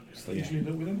They usually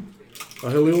live with him.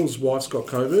 Halil's wife's got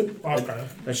COVID. Okay.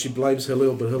 And she blames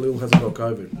Halil, but Halil hasn't got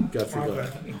COVID. Go figure.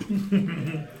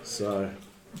 Okay. So...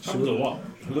 Happens a lot.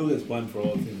 Halil gets blamed for a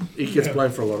lot of things. He gets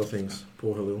blamed for a lot of things.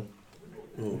 Poor Halil.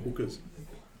 Oh, hookers.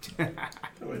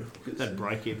 That'd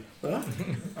break him. Huh?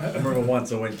 I remember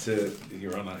once I went to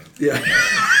your honor. Yeah.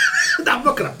 I'm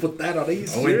not going to put that on. Are you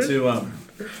I went serious?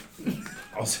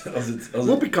 to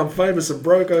We'll become famous and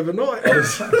broke overnight. I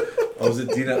was at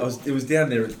dinner. It was down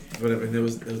there, whatever, and there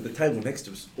was the table next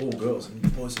to us, all girls, and the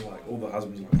boys were like, all the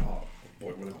husbands were like, oh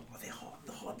boy, whatever.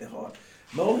 Oh, they're hot.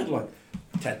 Mel had like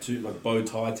bow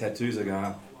tie tattoos. I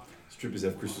go, strippers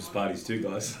have Christmas parties too,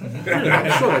 guys.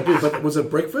 I'm sure they do, but was it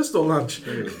breakfast or lunch?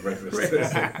 It was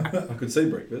breakfast. I could see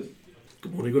breakfast.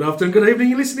 Good morning, good afternoon, good evening.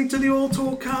 You're listening to the All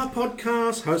Talk Car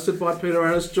Podcast, hosted by Peter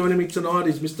Harris. Joining me tonight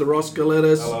is Mr. Ross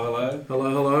Galettis.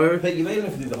 Hello. But you don't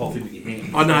have to do the whole thing with your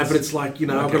hands. I know, but it's like, you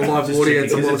know, I've got a live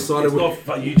audience. I'm all excited. It's not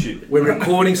for YouTube. We're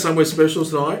recording somewhere special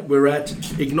tonight. We're at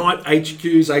Ignite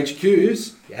HQ's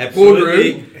Absolutely.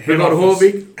 boardroom. We've got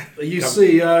Hovig. You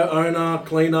CEO, owner,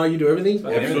 cleaner, you do everything.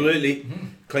 Absolutely.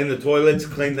 Clean the toilets,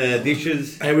 clean the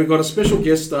dishes. And we've got a special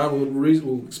guest star.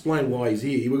 We'll explain why he's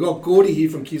here. We've got Gordie here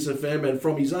from KIIS FM and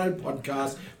from his own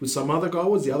podcast with some other guy.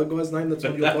 What's the other guy's name that's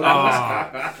on your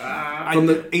podcast?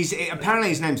 Apparently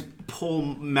his name's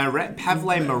Paul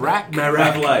Pavle Marak.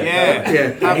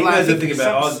 Yeah. He knows a thing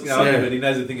about Oz, but he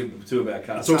knows a thing too about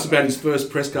cars. Talks about his first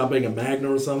press car being a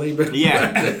Magna or something. But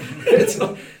Yeah.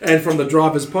 and from the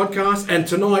Drivers Podcast. And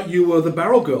tonight you were the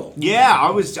barrel girl. Yeah,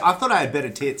 I thought I had better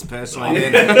tits personally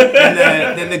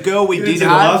than the girl we did the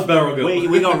have. last barrel girl.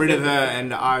 We got rid of her,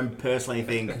 and I personally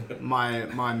think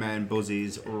my man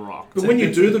Buzzy's rocked. But when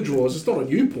you do the draws, it's not on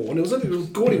you, Paul. It was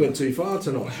Gordie went too far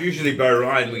tonight. It's usually Bo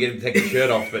Ryan, we get him to take his shirt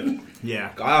off, but Yeah.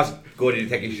 I asked Gordie to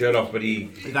take his shirt off, but he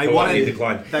They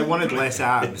declined. wanted less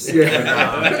abs.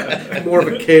 Yeah, more of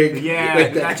a keg. Yeah,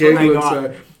 Let that that's keg what they look,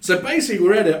 got. So basically,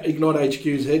 we're at Ignite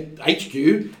HQ's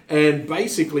HQ, and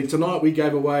basically tonight we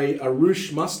gave away a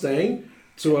Rouge Mustang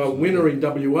to a winner in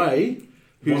WA.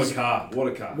 What a car.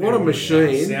 What a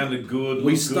machine. Sounded good.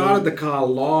 We started the car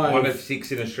live. 1 of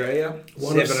 6 in Australia,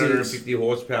 One of 750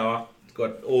 horsepower. It's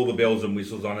got all the bells and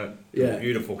whistles on it. Yeah.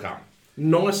 Beautiful car.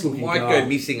 Nice looking Might car. go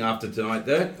missing after tonight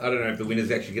though. I don't know if the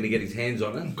winner's actually going to get his hands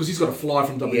on it. Because he's got to fly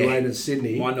from WA to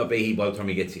Sydney. Might not be here by the time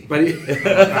he gets here. But,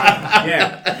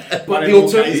 Yeah. but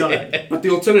the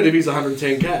alternative is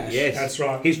 110 cash. Yes. That's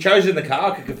right. He's chosen the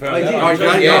car, I can confirm that.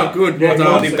 Okay, yeah, good. Well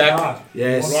Brought done. him back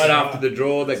Yes. right after the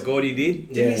draw that Gordie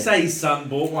did. Didn't he say his son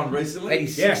bought one recently? And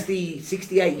he's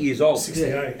 68 years old.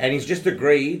 68. And he's just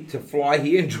agreed to fly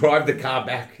here and drive the car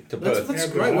back to Perth. That's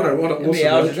great. What an How awesome many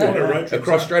hours road is that? trip. road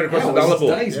trip. Straight across the Hours,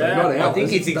 Nullarbor. days, mate, not I hours, think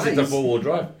he thinks it's a days. four-wheel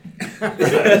drive.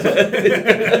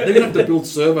 They're going to have to build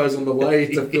servos on the way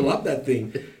to fill up that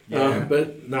thing.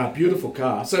 Beautiful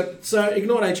car. So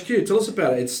Ignite HQ, tell us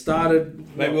about it. It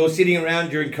started... Mate, we were sitting around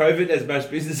during COVID, as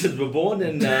most businesses were born,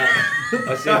 and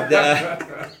I said,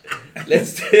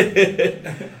 let's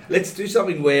do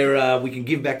something where we can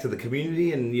give back to the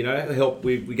community and, you know, help.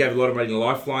 We gave a lot of money to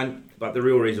Lifeline, but the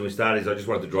real reason we started is I just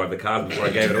wanted to drive the cars before I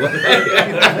gave it away.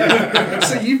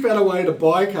 So you found a way to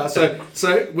buy a car. So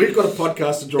we've got a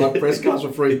podcast to drive press cars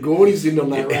for free. Gordie's in on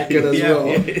that racket as well.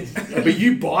 Yes. But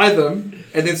you buy them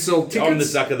and then sell tickets. I'm the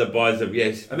sucker that buys them,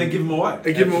 yes. And then give them away.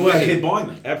 And give them away. Keep buying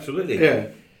them. Absolutely. Yeah.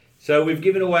 So we've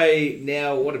given away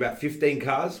now, about 15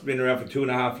 cars. Been around for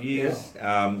 2.5 years.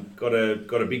 Got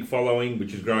a big following,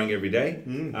 which is growing every day.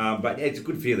 But yeah, it's a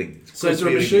good feeling. So is there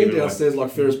a machine downstairs like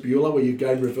Ferris Bueller where you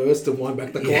go in reverse to wind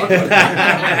back the clock?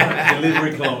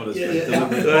 Delivery kilometres.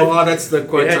 Oh, that's the We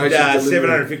quotation. had delivery.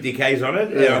 750 Ks on it.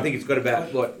 Yeah. Yeah, I think it's got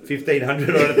about 1,500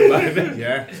 on it at the moment.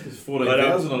 Yeah. It's But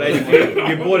 14,000 on mate, it. if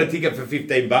you bought a ticket for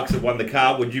 $15 and won the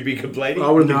car, would you be complaining? I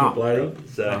wouldn't be No. complaining.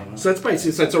 So So it's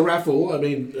basically it's a raffle. I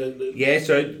mean, yeah,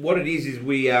 so what it is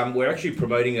we're actually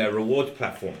promoting a rewards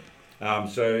platform.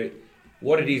 So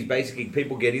what it is basically,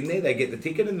 people get in there, they get the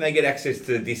ticket, and they get access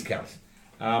to discounts.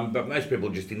 But most people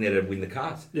are just in there to win the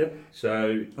cars. yep.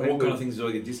 So And what kind of things do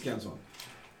I get discounts on?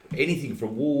 anything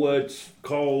from Woolworths,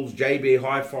 Coles, JB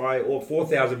Hi-Fi, or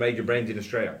 4,000 major brands in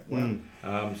Australia.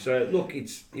 So look,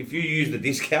 if you use the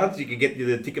discounts, you can get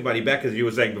the ticket money back, as you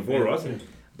were saying before, Ross.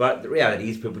 But the reality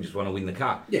is people just want to win the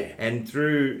car. Yeah. And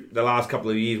through the last couple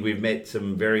of years, we've met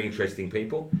some very interesting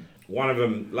people. One of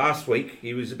them last week,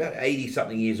 he was about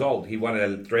 80-something years old. He won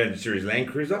a 300 Series Land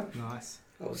Cruiser. Nice.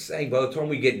 I was saying, by the time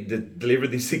we get deliver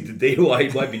this thing to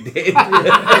DIY, he might be dead.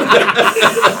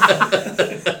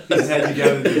 He's had to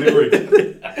go to delivery.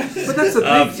 But that's the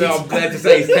thing. So I'm glad to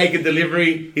say he's taken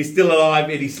delivery. He's still alive,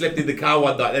 and he slept in the car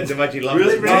one night. That's how much he loves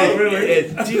it. Oh, really?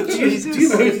 Yes. Do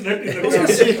you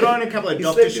So you're throwing a couple of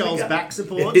Dr. Scholl's back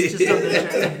supports just on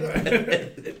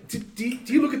the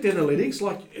do you look at the analytics?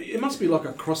 Like, it must be like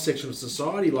a cross section of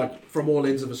society, like from all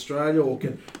ends of Australia, or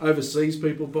can overseas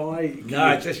people buy? No,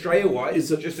 it's Australia-wide.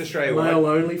 Is it just Australia-wide. Male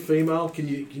only, female? Can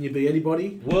you be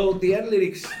anybody? Well, the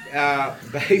analytics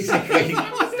basically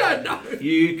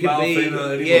you can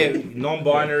Male, be female,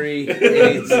 non-binary.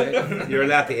 You're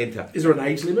allowed to enter. Is there an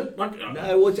age limit? Like,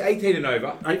 No, well, it's 18 and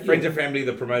over. 18. Friends and family,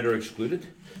 the promoter excluded.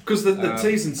 because the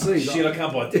T's and C's. Shit, I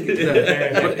can't buy tickets.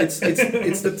 But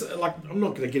it's like, I'm not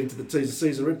going to get into the T's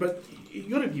and C's, but you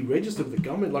got to be registered with the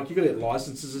government. Like, you got to get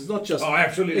licenses. It's not just. Oh,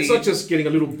 absolutely. It's not just getting a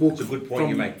little book It's a good point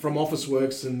you make. from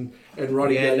Officeworks and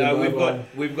writing Yeah, down no, your mobile.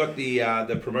 we've got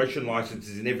the promotion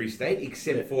licenses in every state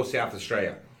except for South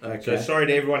Australia. Okay. So sorry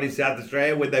to everyone in South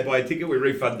Australia. When they buy a ticket, we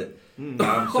refund it.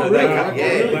 Oh, they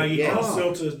really? No, you can't Oh.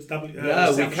 sell to No, we South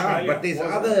can't. Australia. But there's But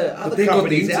other they got the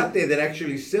companies inter- out there that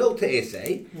actually sell to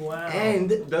SA, Wow. and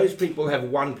those people have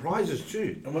won prizes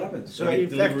too. And what happens? So You in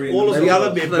get fact, delivery all of in the other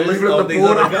They members leave it at of the these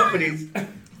border. other companies,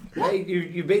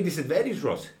 you've been disadvantaged,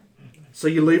 Ross. So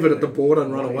you leave it at the border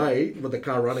and run away with the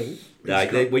car running. No,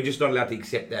 we're just not allowed to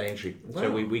accept that entry. So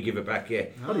Wow. we give it back, yeah.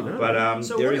 I didn't know. But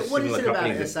So there what is is similar it about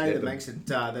companies SA that makes it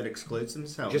that excludes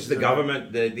themselves? just the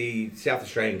government, the South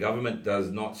Australian government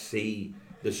does not see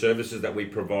the services that we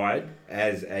provide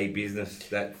as a business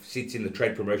that sits in the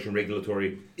trade promotion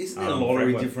regulatory. Isn't the lottery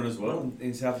framework. different as well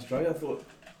in South Australia? I thought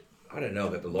I don't know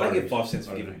about the I lottery. get 5 cents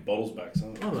for I don't giving bottles back.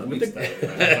 So Oh, no, mixed but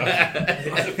that.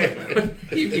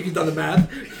 if you've done the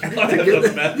math,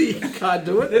 you can't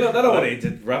do it. They don't want to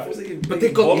enter raffles. They give, But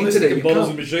they've got bottles, internet, they you give bottles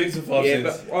can't. and machines for 5 Yeah,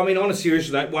 cents. but I mean, on a serious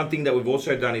note, one thing that we've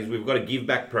also done is we've got a give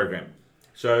back program.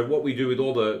 So what we do with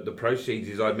all the proceeds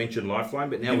is I mentioned Lifeline,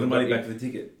 but now Give the we've money got back for the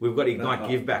ticket. we've got Ignite No.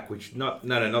 Give Back, which not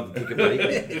the ticket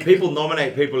money. People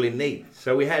nominate people in need.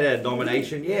 So we had a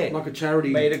nomination, Like a charity.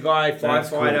 Made a guy That's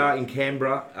firefighter in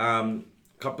Canberra,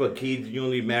 couple of kids,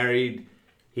 newly married.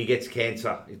 He gets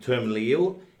cancer, he's terminally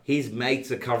ill. His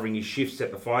mates are covering his shifts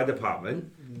at the fire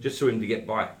department just for him to get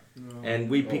by. And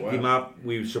we picked him up.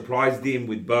 We surprised him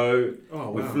with Bo.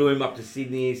 Oh, We wow. flew him up to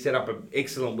Sydney. Set up an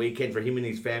excellent weekend for him and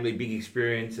his family. Big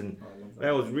experience, and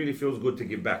that was really feels good to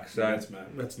give back. So That's mad.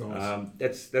 That's nice.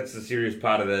 that's the serious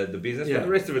part of the business. Yeah. But the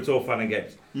rest of it's all fun and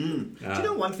games. Do you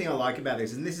know one thing I like about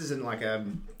this, and this isn't like a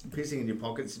pissing in your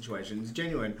pocket situation, it's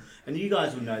genuine, and you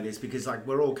guys will know this because like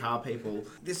we're all car people.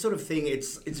 This sort of thing,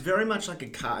 it's very much like a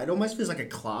car. It almost feels like a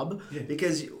club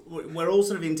because we're all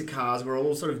sort of into cars. We're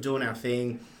all sort of doing our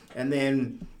thing, and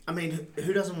then. I mean,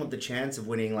 who doesn't want the chance of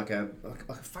winning like a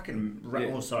fucking...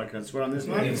 Oh, sorry, can I swear on this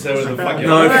one? And so is the fucking...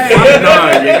 No,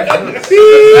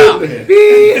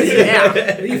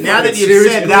 Yeah. Now that you've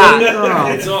said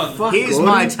that, It's on. here's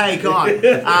my take on.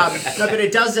 No, but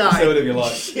it does... Say whatever you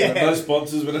like. Yeah. No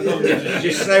sponsors, but it's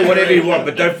Just say whatever you want,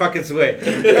 but don't fucking swear.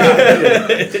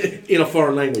 in a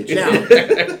foreign language.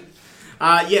 Yeah,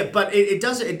 but it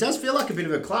does feel like a bit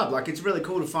of a club. Like it's really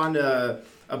cool to find a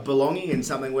belonging in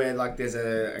something where like there's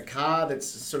a car that's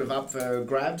sort of up for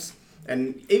grabs.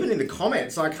 And even in the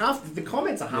comments, like half the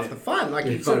comments are half the fun. Like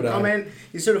you sort of comment,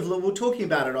 you sort of, we were talking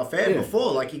about it off air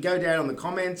before. Like you go down on the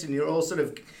comments and you're all sort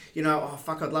of, you know, oh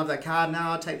fuck, I'd love that car. No,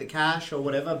 I'll take the cash or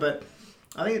whatever. But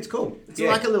I think it's cool. It's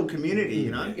like a little community,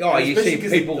 you know. Oh, you see Especially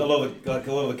 'cause people. A lot of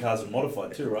the cars are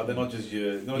modified too, right? They're not just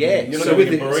your. You're not So with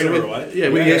with your the, Marina with, away. yeah,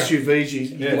 with Yeah. the SUVs, you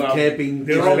Yeah. well, camping.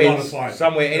 They're all Spends modified.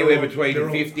 somewhere anywhere They're all- between they're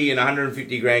all- 50 and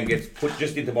 150 grand gets put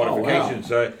just into modification. wow.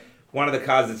 So one of the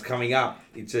cars that's coming up,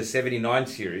 it's a 79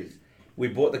 series. We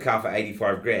bought the car for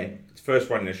 85 grand. It's the first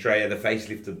one in Australia, the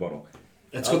facelifted model.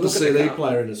 It's Oh, got the look at the CD car.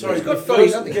 player in it. Sorry, It's got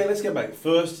first, funny- okay, let's go back.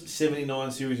 First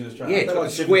 79 series in Australia. Yeah, it's They're got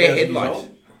the square 7,000 years headlights. old.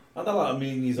 Aren't they like a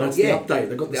million years That's old? Yeah. the update.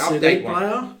 They've got the, The CD update one.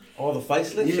 player Oh, the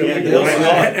facelift? Yeah, So yeah, the yeah.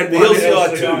 LCI. And The one LCI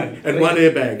LCI. too. and one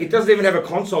airbag. It doesn't even have a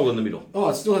console in the middle. Oh,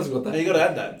 it still hasn't got Now that. you got to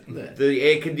add that. The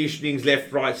air conditioning's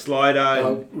left, right slider.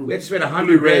 Oh, We had to spend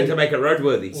 100 grand to make it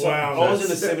roadworthy. Wow. I was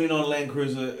in a 79 Land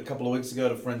Cruiser a couple of weeks ago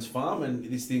at a friend's farm, and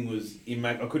this thing was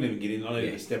immaculate. I couldn't even get in. I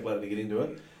needed a step ladder to get into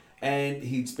it. And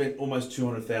he'd spent almost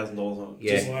 $200,000 on it.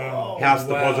 Yeah. Wow. House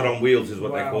Wow. deposit on wheels is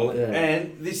what they Wow. call it. Yeah.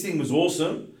 And this thing was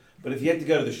awesome, but if you had to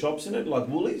go to the shops in it, like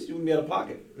Woolies, you wouldn't be able to park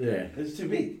it. Yeah. It's too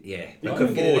big. Yeah. You Like the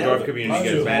couldn't get in four and out drive of it. community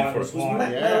goes mad for it. It was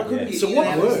mad. I couldn't get So in what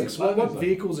and out of works? it. What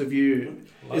vehicles have you?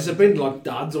 Has it been like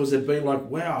duds, or has it been like,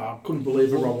 wow, I couldn't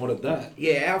believe everyone wanted that?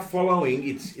 Yeah, our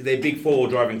following, they're big four-wheel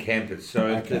driving campers. So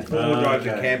Okay. the four-wheel drive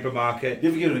the camper market. You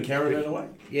ever give it a caravan away?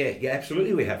 Yeah,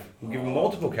 absolutely we have. We've given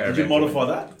multiple caravans. Did you modify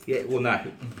that? Yeah, well, no.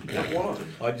 Why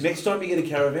not? Next time you get a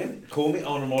caravan, call me. I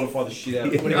want to modify the shit out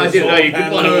of it. I didn't know you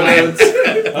could modify it.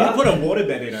 You put a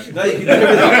waterbed in it. No, you can do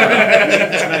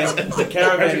everything. Mate, the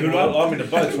caravan world, I'm in the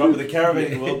boats, right? But the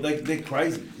caravan world, they're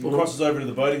crazy. It crosses over to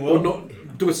the boating Or world.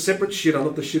 not do a separate shitter,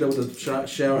 not the shitter with the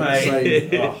shower at the Mate.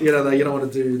 same. You don't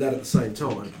want to do that at the same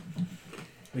time.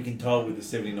 We can tow with the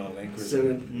 79 Land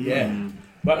Cruiser. Yeah.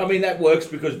 But I mean, that works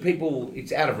because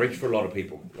it's out of reach for a lot of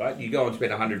people, right? You go and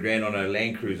spend $100,000 on a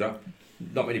Land Cruiser.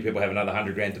 Not many people have another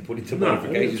 $100,000 to put into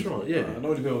modifications. That's right. Yeah. I know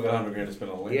many people got $100,000 to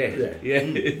spend on land.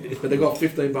 Yeah. But they got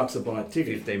 $15 to buy a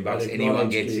ticket. $15. Anyone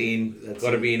gets in.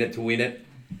 Got to be in it to win it.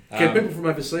 Can people from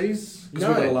overseas? Because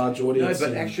we've got a large audience. No,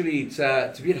 but actually, it's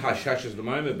a bit hush-hush at the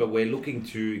moment, but we're looking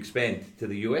to expand to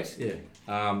the US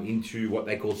into what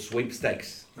they call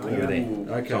sweepstakes over there.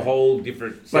 Okay. It's a whole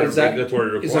different set of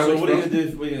regulatory requirements. So what are you going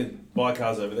to do? We're going to buy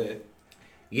cars over there?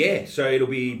 Yeah, so it'll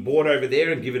be bought over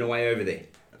there and given away over there.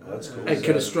 Oh, that's cool. And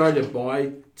can Australia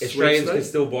buy Australians can sweepstakes?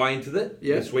 still buy into the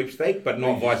sweepstake, but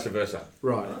not vice versa.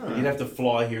 Right. You'd have to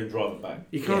fly here and drive it back.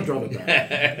 You can't drive it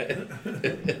back.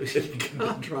 You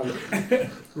can't drive it.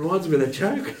 Reminds me of that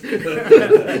joke.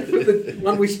 The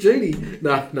one with Judy.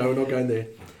 No, we're not going there.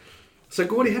 So,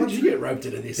 Gordie, how did you get roped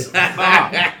into this?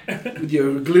 With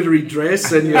your glittery dress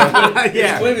and your...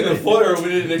 He's cleaning the foyer and we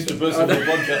need an extra person for the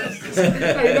podcast.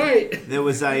 Hey, mate. There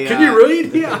was a. Can you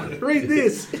read? Yeah, read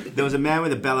this. There was a man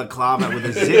with a balaclava with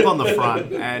a zip on the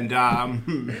front, and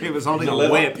he was holding a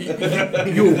whip.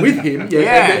 You were with him,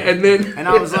 Yeah. And then... And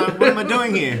I was like, "What am I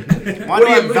doing here? Why do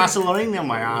I have Vaseline on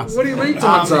my ass?" What do you mean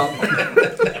time's up?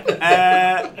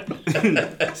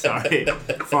 Sorry,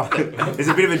 it's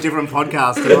a bit of a different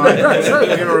podcast. I'm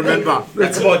going to remember.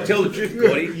 That's why, tell the truth,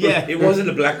 Gordie. Yeah. It wasn't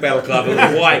a black balaclava, it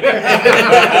was white.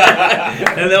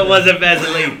 And that wasn't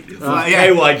Vaseline.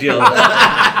 KY gel.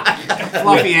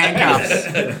 Fluffy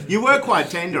handcuffs. You were quite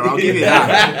tender, I'll give you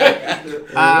that.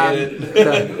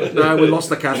 No, we lost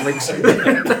the Catholics. We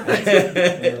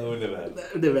never had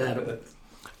that. Never had it. But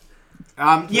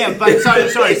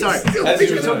sorry.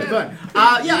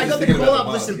 I got the call up.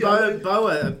 Listen, Bo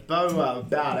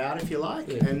bowed out if you like,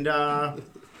 and I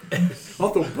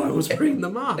thought Bo was bringing the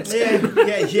marks. yeah.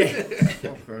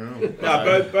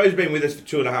 No, Bo's been with us for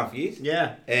 2.5 years.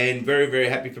 Yeah. And very, very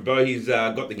happy for Bo. He's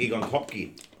got the gig on Top Gear.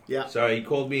 Yeah. So he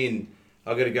called me and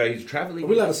I got to go. He's travelling. Are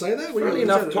we allowed to say that? Funny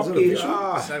enough, Top Gear.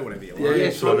 Say whatever you Yeah, want.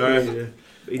 Yes, I know.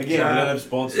 Again, we don't have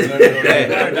sponsors.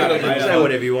 Say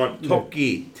whatever you want. Top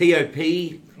Gear.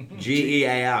 TOPGEAR.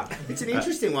 It's an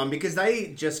interesting one because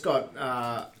they just got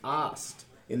asked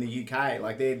in the UK,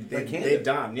 like they're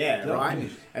done, right?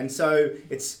 Finished. And so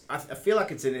I feel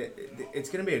like it's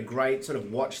going to be a great sort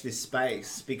of watch this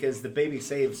space because the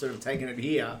BBC have sort of taken it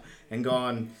here and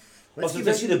gone. So it's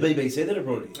actually the BBC that have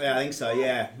brought it. Yeah, I think so.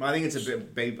 Yeah, I think it's a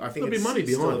bit. I think There'll be it's money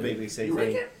still a behind it. BBC You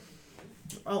thing. reckon?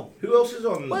 Oh. Who else is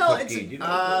on Well, Top it's Gear? Do you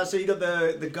know? so you got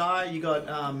the guy, you got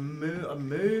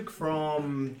Moog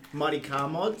from Mighty Car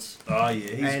Mods. Oh,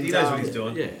 yeah. And, He knows what he's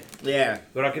doing. Yeah. Yeah.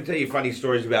 But I can tell you funny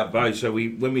stories about Bo. So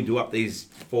when we do up these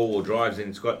 4-wheel drives, and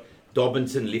it's got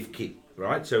Dobinson lift kit,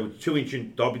 right? So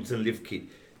 2-inch Dobinson lift kit,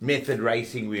 Method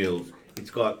racing wheels. It's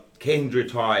got Kendra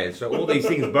tyres. So all these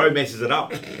things, Bo messes it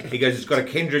up. He goes, it's got a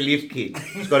Kendra lift kit.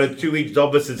 It's got a 2-inch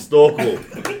Dobinson snorkel.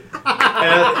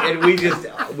 And we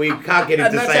can't get him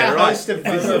And to that's say our it right. host of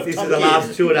This is the last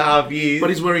 2.5 years. But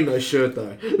he's wearing no shirt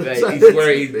though. He's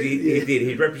where he did.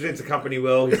 He represents the company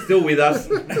well. He's still with us,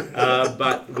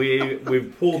 but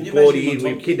we've pulled Can you Gordie imagine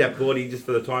in. on We've kidnapped Gordie just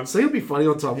for the time. So he'll be funny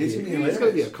on top of He's you. gonna be He's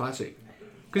going to be a hilarious. classic.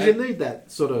 Because you need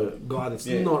that sort of guy that's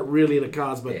not really into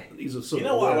cars, but he's a sort You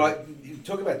of... know what I like? You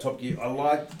talk about Top Gear. I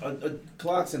like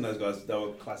Clarkson. Those guys, they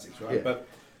were classics, right? Yeah. But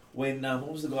when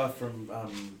what was the guy from?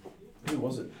 Who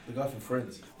was it? The guy from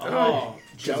Friends. Oh,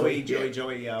 Joey.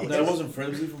 No, it wasn't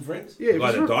Friends. Was he from Friends? Yeah, The guy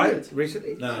it that was died right.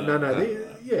 recently. No,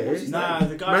 What's his Nah, name?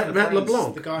 the guy Matt- from Matt Friends,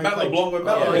 LeBlanc. The guy who Matt played- LeBlanc went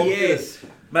Matt Oh, LeBlanc. Yes.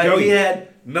 Mate, Joey. we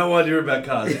had no idea about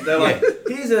cars. They're like,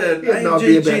 here's an He had no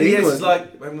idea AMG about GTS. England. It's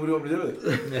like, what do you want me to do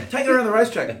with it? Take it around the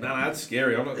racetrack. No, that's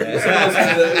scary. I'm not.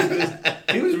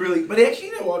 He was really, but actually,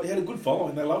 you know what? He had a good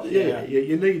following. They loved it. Yeah,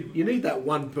 you need that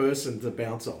one person to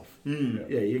bounce off.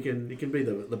 Yeah, you can be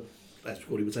the that's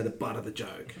what he would say, the butt of the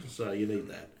joke. So you need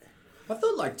that. I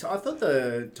thought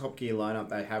the Top Gear lineup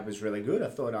they had was really good. I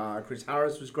thought Chris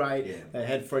Harris was great. Yeah. They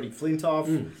had Freddie Flintoff.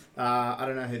 I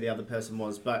don't know who the other person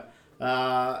was, but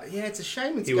Yeah, it's a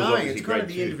shame it's He was going. obviously It's kind of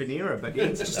great the end too. of an era, but yeah,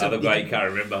 it's just The other guy you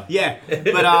can't remember. Yeah,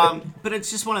 but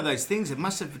it's just one of those things. It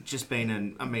must have just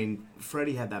been I mean,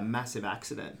 Freddie had that massive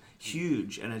accident,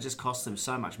 huge, and it just cost them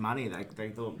so much money. They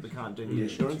thought we can't do the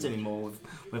insurance anymore.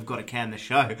 We've got to can the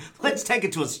show. Let's take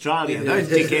it to Australia. Those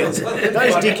dickheads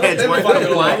weren't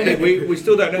complaining. We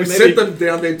still don't know. We maybe, sent them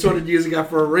down there 200 years ago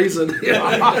for a reason.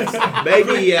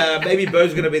 maybe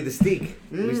Bo's going to be the stick.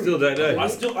 We still don't know. I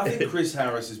think Chris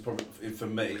Harris is probably, for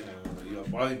me,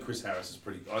 I think Chris Harris is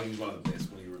pretty, I think he's one of the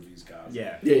best when he reviews cars.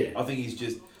 Yeah. I think he's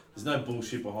just, there's no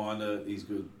bullshit behind it, he's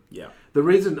good. Yeah. The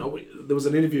reason, there was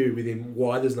an interview with him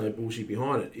why there's no bullshit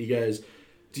behind it. He goes,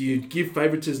 do you give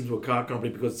favouritism to a car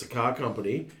company because it's a car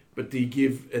company, but do you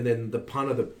give, and then the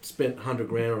punter that spent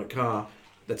 $100,000 on a car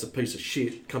that's a piece of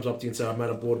shit comes up to you and says, mate,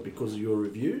 I bought it because of your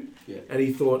review. Yeah. And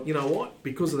he thought, you know what,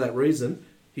 because of that reason,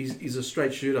 he's a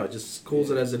straight shooter, just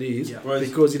calls it as it is,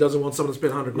 because he doesn't want someone to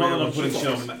spend $100,000 No, on I'm putting shit.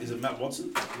 shit on, is it Matt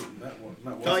Watson? Matt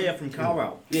Watson? Oh yeah, from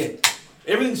Carwell. Yeah.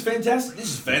 Everything's fantastic.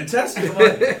 This is fantastic. I'm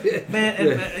like, man,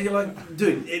 and you're like,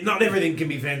 dude, not everything can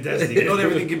be fantastic. Not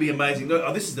everything can be amazing.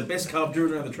 No, this is the best car I've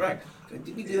driven around the track.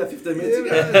 Did we do that 15 minutes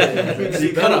ago? So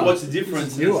you kind of watch the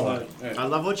difference. And it's like, I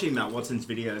love watching Matt Watson's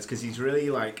videos because he's really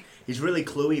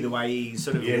cluey the way he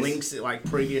sort of links like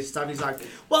previous stuff. He's like,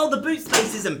 well, the boot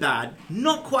space isn't bad,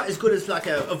 not quite as good as like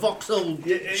a Vauxhall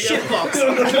shitbox.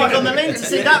 Click on the link to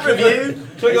see that review.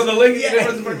 Click on the link, and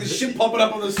everyone's like the shit popping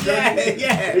up on the screen.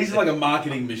 Yeah. He's like a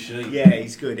marketing machine. Yeah,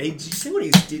 he's good. Did you see what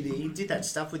he did? He did that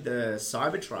stuff with the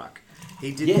Cybertruck.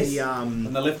 He did and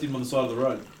they left him on the side of the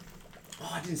road.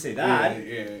 Oh, I didn't see that.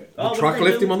 Yeah. The truck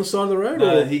left him on the side of the road?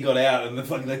 No, or? he got out and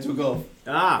they took off.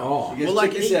 Oh. He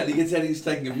gets out, he's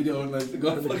taking a video and the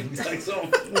guy fucking takes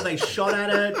off. Well, they shot at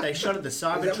it. They shot at the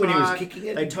Cybertruck. When he was kicking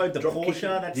it? They towed the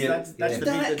Porsche. That's the bit that's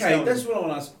That's what I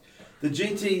want to ask. The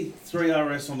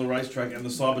GT3 RS on the racetrack and the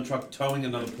Cybertruck towing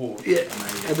another Porsche. Yeah,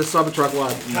 and the Cybertruck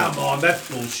won. Come on, that's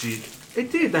bullshit.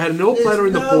 It did. They had an oil plater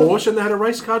in the Porsche and they had a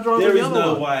race car driver in There the is other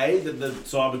no one. way that the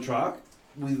Cybertruck,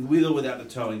 with or without the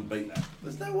towing, beat that.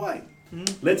 There's no way.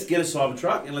 Let's get a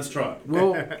Cybertruck and let's try it.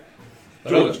 Well,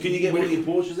 George, can you get one of your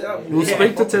Porsches out? we'll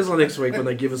speak to Tesla next week when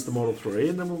they give us the Model 3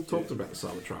 and then we'll talk about the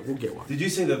Cybertruck. We'll get one. Did you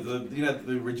see the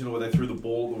original where they threw the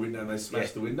ball at the window and they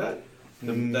smashed the window?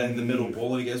 The metal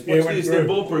ball, and he goes, "Watch this, they're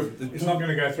ball-proof." It's not going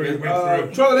to go through. It went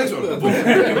through. Try the next one. They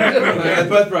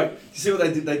both broke. Do you see what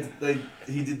they did?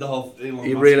 He did the whole. He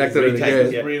reenacted it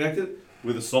again. Reenacted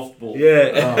with a softball.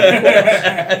 Yeah.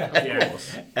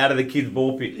 Out of the kid's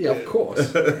ball pit. Yeah, of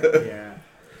course. Yeah.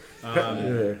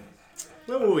 Yeah.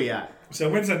 Where were we at? So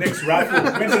when's the next raffle?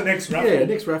 Yeah, next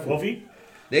raffle. Hovig?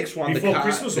 Next one, Before the car.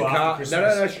 Christmas the or car. after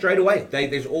Christmas? No, straight away.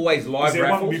 There's always live Is there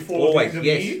one raffles. before Always, the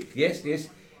end of the yes.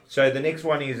 So the next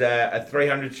one is a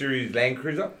 300 series Land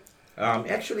Cruiser.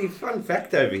 Actually, fun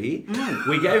fact over here,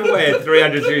 we gave away a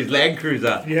 300 series Land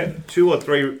Cruiser. Yeah. Two or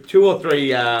three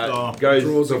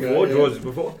Draws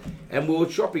before, and we were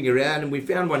shopping around and we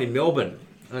found one in Melbourne.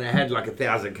 And it had like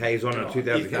 1,000 Ks on it,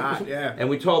 2,000 Ks. Yeah. And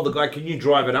we told the guy, can you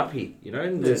drive it up here? You know,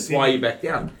 and fly you back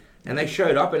down. And they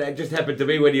showed up, and it just happened to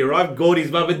be when he arrived,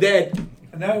 Gordie's mum and dad.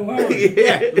 No way.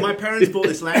 Yeah, my parents bought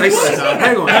this Land Hang Cruiser. on.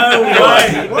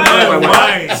 No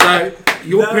way. So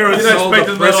your parents sold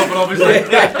a press car. obviously.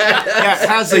 Yeah,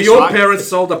 how's So this, your right? parents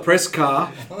sold a press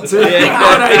car.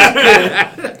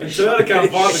 Toyota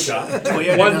can't find the car.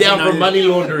 Toyota One doesn't down know from the- money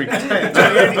laundering.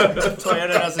 Toyota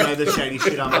doesn't know the shady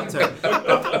shit I'm up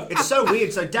to. It's so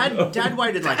weird. So Dad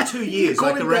waited like 2 years, Call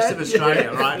like the him rest Dad. of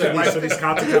Australia, right? Wait for this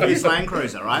car to For come his in. Land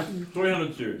Cruiser, right?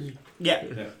 300 series. Yeah.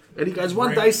 And he goes,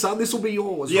 one day, son, this will be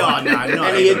yours. Yeah, right? no.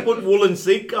 And he had put woolen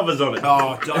seat covers on it.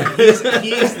 Oh, here's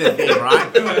the thing, right?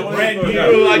 Brand new.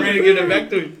 I'd like you to get it back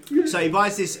to him. So he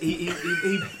buys this.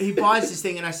 He buys this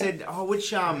thing, and I said, "Oh,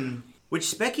 which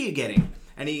spec are you getting?"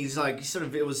 And he's like,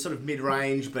 it was sort of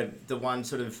mid-range, but the one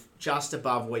sort of just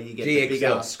above where you get the big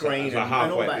GXL, ass screen so and all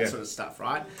halfway, that yeah. sort of stuff,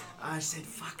 right? I said,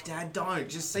 "Fuck, Dad, don't.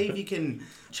 Just see if you can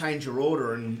change your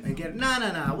order and get it." No.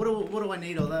 What do I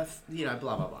need all that? Blah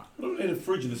blah blah. What do I need a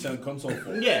fridge in the sound console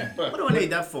for? Yeah. What do I need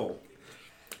that for?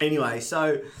 Anyway,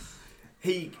 so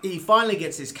he finally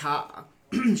gets his car.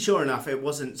 Sure enough, it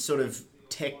wasn't sort of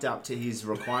teched up to his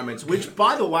requirements, which,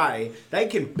 by the way, they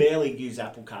can barely use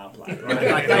Apple CarPlay, right?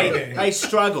 Like they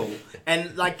struggle.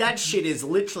 And like that shit is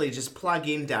literally just plug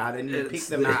in, Dad, and you pick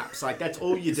the maps. Like that's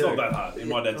all you It's do. not that hard. In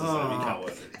my dad's system, you can't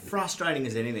work it. Frustrating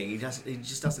as anything. He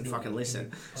just doesn't fucking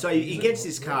listen. So he gets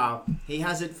this car. He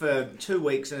has it for 2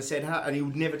 weeks, and I said, and he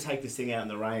would never take this thing out in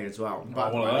the rain as well.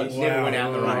 But one of those? he never went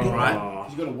out in the rain, right?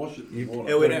 He's got to wash it in water.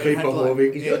 It would Keep it, have had, like-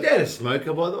 Hovig. Is your dad a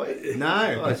smoker, by the way?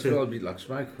 No. I smell a bit like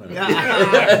smoke. But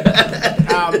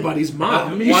his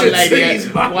mum. You One should see lady,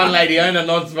 his mum. one lady owner,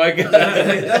 non-smoker.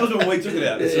 That was when we took it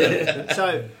out.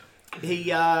 So he,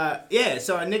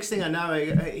 so next thing I know,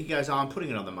 he goes, I'm putting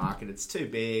it on the market. It's too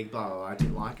big, blah, blah, blah. I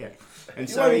didn't like it. And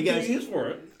so he goes, 2 years for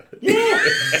it.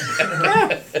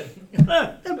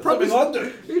 and Something I'd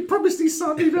do. He promised his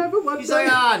son he'd have it one he's day.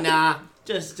 like, nah,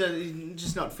 just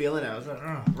not feeling it. I was like,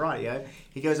 right, yeah.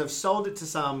 He goes, I've sold it to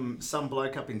some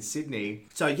bloke up in Sydney.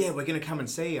 So yeah, we're gonna come and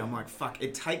see you. I'm like, fuck.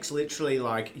 It takes literally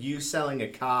like you selling a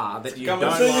car that you come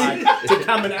don't and see like to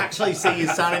come and actually see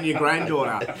your son and your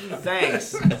granddaughter.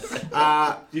 Thanks. Do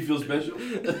you feel special?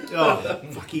 Oh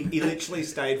fuck! He literally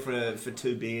stayed for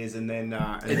 2 beers and then.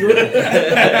 And you're the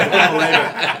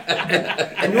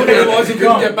Otherwise, he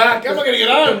couldn't get back. How am I going to get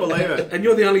I home? couldn't believe it. and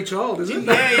you're the only child, isn't it?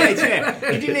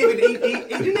 Yeah. He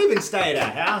didn't even stay at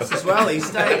our house as well. He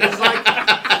stayed. It was like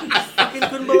fucking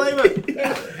couldn't believe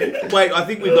it. Wait, I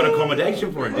think we've got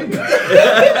accommodation for him.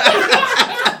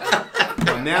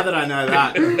 Well, now that I know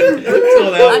that, All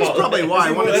our that's fault. probably why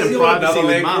I wanted Does some he want privacy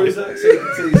another with Land Mum. Cruiser so you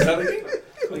can see his son again?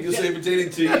 Like you'll see him in 2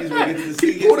 years when he gets to the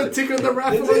city. He bought a ticket in the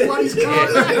raffle and won his car.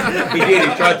 He did.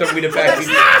 He tried to win it back.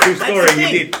 True story. the He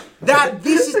thing. did.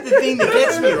 This is the thing that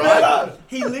gets me, right?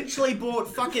 He literally bought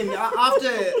fucking after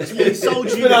he sold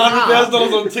you Spent the car.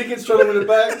 $100,000 on tickets trying to win it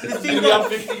back. thing He's got-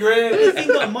 up 50 grand. The thing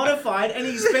got modified, and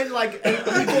he spent like he bought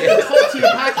the top tier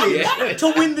package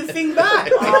to win the thing back.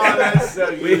 Oh, that's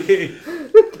so good.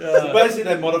 So basically,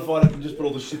 they modified it and just put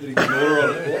all the shit that he can order on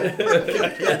it.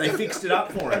 Yeah, they fixed it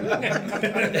up for him.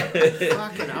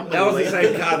 Fucking unbelievable. That was the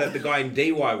same car that the guy in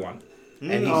DY won.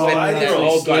 And he Oh, slept, I that know.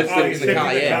 old guy Oh, slept he in the slept car,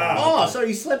 in the yeah. car. Oh, so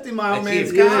he slept in my old That's man's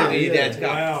him. car. Yeah, your dad's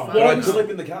car. Wow. Why don't you sleep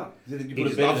in the car? He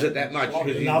just loves it that much.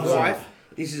 Because his Loves it. wife,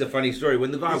 this is a funny story. When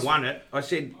the guy won it, I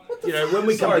said, you know, when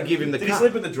we come to give him the Did car. he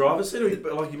sleep in the driver's seat or you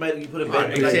put a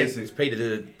bed? He said, it's Peter,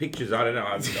 the pictures, I don't know,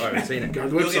 I haven't seen it. Go to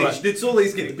the website. It's all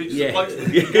these getting pictures Yeah. of blokes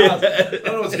in cars. I don't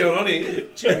know what's going on here.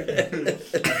 So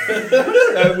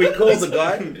we called the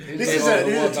guy. This is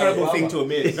a terrible thing to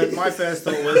admit, but my first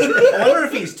thought was, I wonder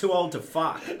if he's too old to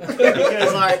fuck.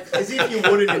 Because, like, as if you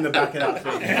wouldn't in the back of that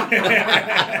thing.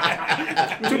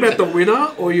 You talking about the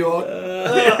winner or your...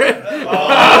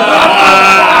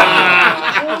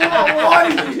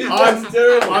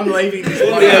 I'm leaving this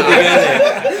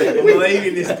podcast. I'm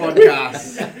leaving this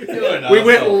podcast. We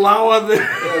went lower than...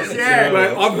 Yeah.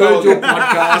 Mate, I've heard your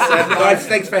podcast and Guys,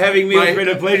 thanks for having me. It's Mate.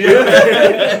 been a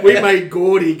pleasure. we made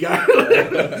Gordie go.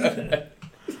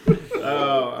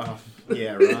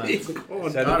 Yeah, right. So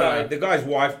the guy's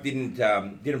wife didn't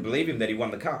believe him that he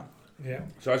won the car. Yeah.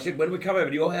 So I said, when we come over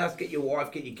to your house, get your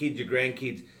wife, get your kids, your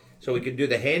grandkids, so we can do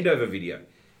the handover video.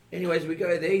 Anyways, we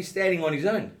go there, he's standing on his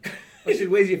own. I said,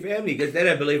 where's your family? He goes, they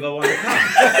don't believe I won the car.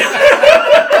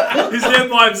 He's there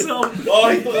by himself. Oh,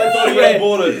 he thought he went and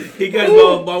bought it. He goes,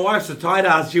 well, my wife's a tight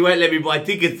ass, she won't let me buy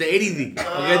tickets to anything.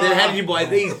 I go, then how did you buy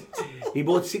these? He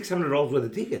bought $600 worth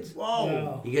of tickets.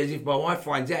 Whoa. He goes, if my wife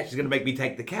finds out, she's going to make me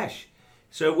take the cash.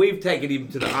 So we've taken him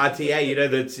to the RTA, you know,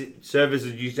 the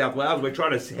Services New South Wales. We're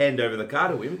trying to hand over the car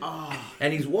to him.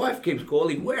 And his wife keeps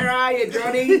calling, where are you,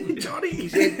 Johnny? Johnny, he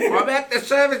said, I'm at the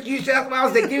Service New South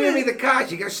Wales. They're giving me the car.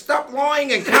 She goes, stop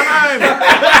lying and come home.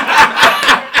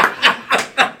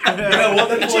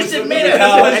 Just admit it.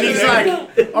 And he's like,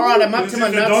 all right, I'm up to my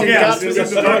nuts and guts It with was this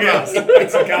in the doghouse. podcast.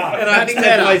 It's a car. And I think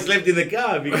that's why he slept in the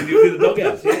car, because he was in the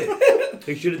doghouse. Yeah.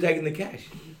 He should have taken the cash.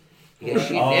 Yeah,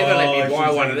 she'd never let me buy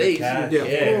one of these. Yeah, Yeah.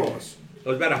 of course. It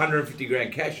was about 150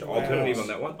 grand cash alternative on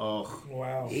that one. Oh,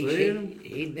 Wow.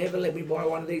 He'd never let me buy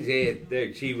one of these. Yeah,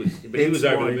 she was, but he was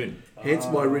over the moon. Hence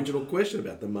my original question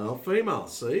about the male-female,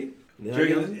 see? Now Do you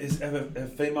you reckon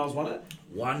have females won it?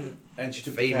 One And she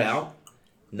took female,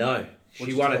 no. She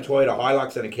What'd won you a take? Toyota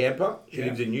Hilux and a camper. She Yeah.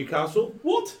 lives in Newcastle.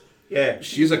 What? Yeah.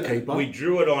 She's a keeper. We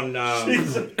drew it on.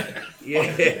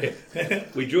 Yeah.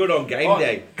 We drew it on game Oh,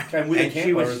 day. Came with a And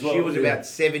camper as well. she was about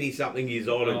 70 something years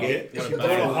old again. She bought a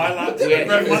Hilux.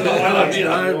 Yeah. She won the Hilux.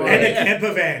 Yeah. And a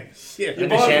camper van. You And the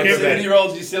buy it camper for van.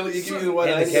 7-year-olds, you sell it, you give you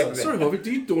away. And the camper van. Sorry, Hovig,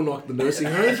 do you door knock the nursing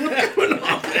homes? What's going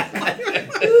on?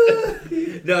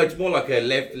 No, it's more like a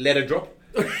letter drop.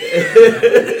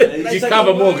 You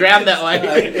cover more ground that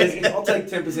way. I'll take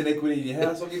 10% equity in your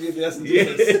house. I'll give you $1,000.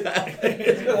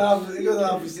 You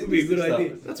got half That'd be a good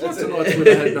idea. That's why tonight's when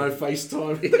they had no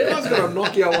FaceTime. The guy's got a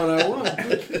Nokia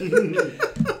 101.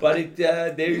 But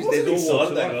there's all excited sorts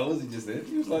of that life. guy, was he just then?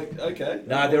 He was like, okay.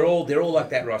 No, they're all like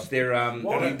that, Ross. They're It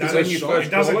doesn't when you shock. first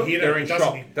It doesn't call them, hit they're it. in It shock.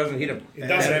 doesn't- Doesn't hit them. It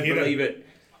doesn't They don't hit 'em. believe it.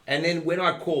 And then when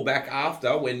I call back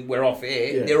after, when we're off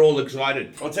air, Yeah. they're all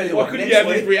excited. I'll tell you Why what, couldn't next you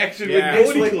have this week- reaction Yeah. with Next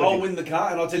Gordie week called I'll you? win the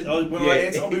car, and when I Yeah.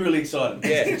 answer, I'll be really excited.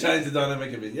 Yeah. To change the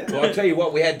dynamic of it. Yeah. Well, I'll tell you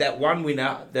what, we had that one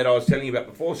winner that I was telling you about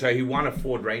before. So he won a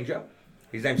Ford Ranger.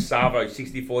 His name's Savo,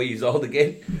 64 years old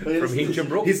again, from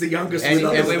Hinchinbrook. He's the youngest And,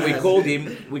 winner. and when we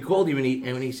called him and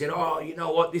he said, "Oh, you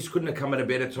know what? This couldn't have come at a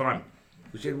better time."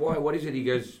 We said, "Why? What is it?" He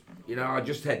goes, "You know, I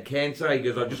just had cancer." He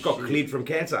goes, "I just got cleared from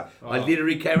cancer. I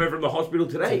literally came over from the hospital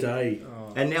today.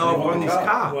 And now I've won this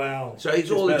car." Wow. So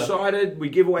he's all better. excited. We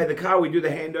give away the car. We do the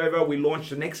handover. We launch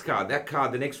the next car. That car,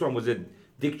 the next one was a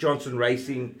Dick Johnson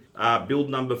Racing, build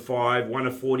number 5, 1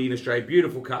 of 40 in Australia.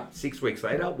 Beautiful car. 6 weeks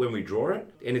later, when we draw it,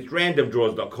 and it's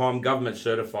randomdraws.com, government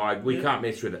certified. We can't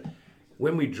mess with it.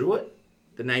 When we drew it,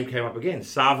 the name came up again,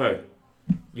 Savo.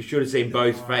 You should have seen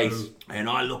Bo's face. And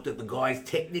I looked at the guy's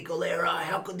technical error.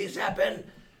 How could this happen?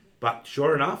 But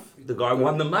sure enough, the guy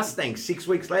won the Mustang. 6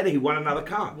 weeks later, he won another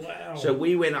car. Wow. So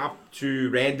we went up to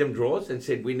random draws and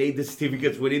said, we need the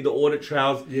certificates, we need the audit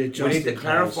trails, Yeah, we just need to in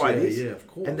clarify case. this. Yeah, of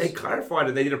course. And they clarified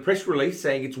it. They did a press release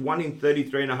saying it's 1 in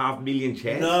 33.5 million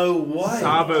chance. No way.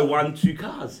 Savo won 2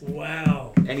 cars.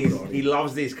 Wow. And he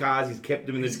loves these cars. He's kept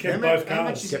them in his kept How both much,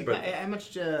 cars. how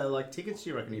much like tickets do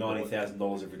you reckon he bought?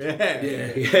 $90,000 every time.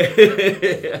 Yeah.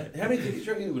 Yeah. How many tickets do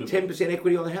you reckon he would have? 10%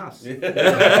 equity on the house.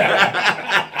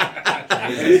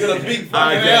 He's got a big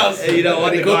fucking house. You know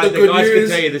what? The Got guys the good can news.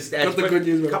 tell you the stats. Got the but good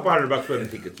news. a couple $100 worth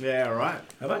of tickets. Yeah, right.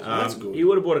 How much? That's good. He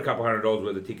would have bought a couple $100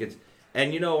 worth of tickets.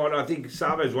 And you know what? I think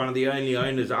Savo's one of the only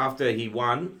owners after he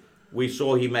won. We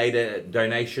saw he made a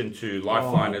donation to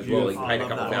Lifeline as well. He beautiful. paid a I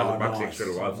couple love $1,000 that. extra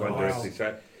to Lifeline Wow. directly.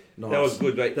 So Nice. that was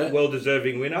good. Like, That-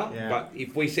 well-deserving winner. Yeah. But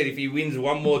if we said if he wins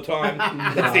one more time,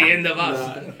 that's the end of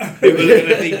us. People are going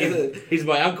to think he's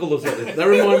my uncle or something. That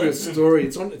reminds me of a story.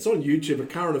 It's on YouTube. A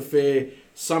current affair.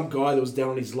 Some guy that was down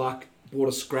on his luck bought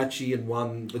a scratchy and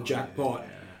won the jackpot.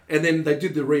 And then they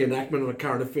did the reenactment on a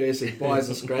current affair. So he buys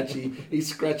a scratchy. He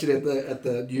scratched it at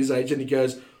the newsagent. He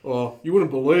goes, "Oh, you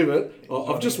wouldn't believe it.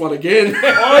 Oh, I've just won again." Oh,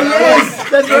 yes!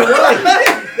 That's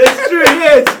right. That's true,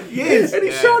 yes. And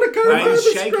he showed a current And he's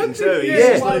affair shaking scratchy. too. He's Yeah,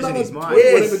 just won losing another his mind.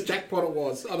 Whatever Yes. jackpot it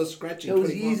was, on a scratchy. That was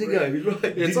 21 years grand. ago. He's right.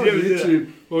 Yeah, it's Did on you ever do that?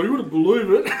 YouTube. Oh, you wouldn't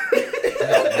believe it.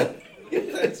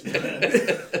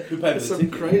 Who paid for the Some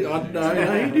ticket? crazy.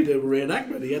 No, he did a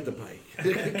reenactment. He had to pay.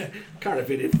 Can't have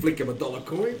it. Flick him a $1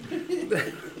 coin.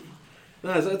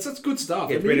 No, it's good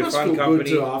stuff. It's I mean, been you a must fun feel company. good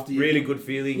too after you. Really good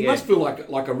feeling. You Yeah. must feel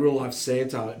like a real life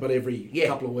Santa, but every Yeah.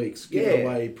 couple of weeks, giving Yeah.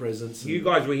 away presents. You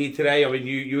guys were here today. I mean,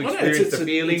 you I know, experienced it's- the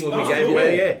feeling it's when we awesome, gave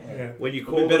away. yeah. Yeah. Yeah. When you It'd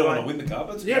be called better it when I away. win the car,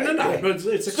 but it's yeah, great. no, but it's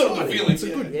Still exciting. a feeling, It's a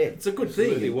yeah. good, Yeah. it's a good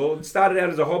Absolutely. thing. Well, it started out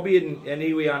as a hobby, and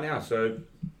here we are now. So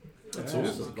That's it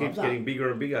awesome. keeps that. getting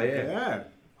bigger and bigger. Yeah, Yeah.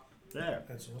 Yeah.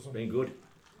 That's awesome. been good.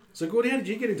 So, Gordie, how did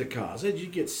you get into cars? How did you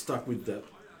get stuck with that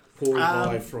poor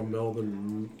guy from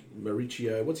Melbourne,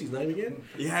 Mauricio? What's his name again?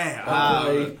 Yeah.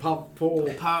 Paul.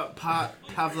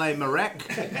 Pavle Marek.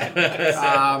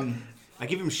 I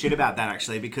give him shit about that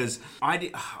actually because I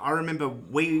remember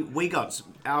we got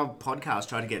our podcast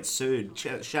tried to get sued.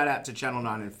 Shout out to Channel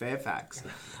 9 in Fairfax.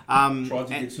 Tried to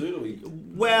get sued, or we?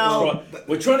 Well,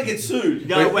 We're trying to get sued.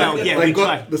 no, well, yeah, They we got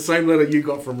tried. the same letter you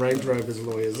got from Range Rover's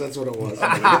lawyers. That's what it was.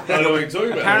 I don't know what you're talking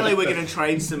about. Apparently, we're going to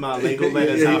trade some legal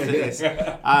letters after this.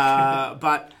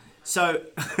 But so,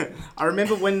 I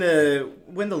remember when the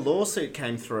lawsuit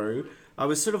came through, I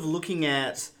was sort of looking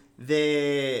at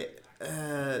their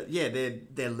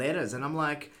letters, and I'm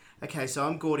like, okay, so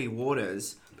I'm Gordie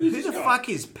Waters. Who the fuck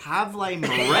is Pavle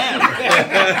Moran?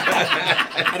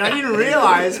 And I didn't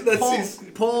realise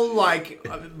Paul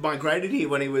migrated here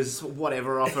when he was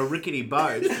off a rickety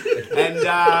boat,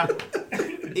 and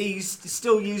he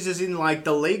still uses in like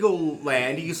the legal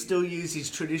land. He still use his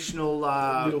traditional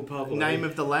Little Pavle. name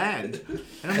of the land,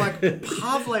 and I'm like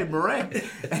Pavle Moran.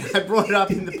 And I brought it up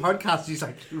in the podcast. He's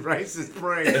like, you racist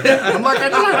prick. I'm like, I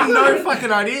don't have no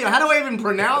fucking idea. How do I even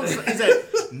pronounce it? Is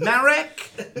it Marek?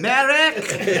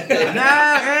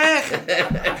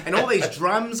 And all these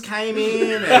drums came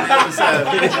in, and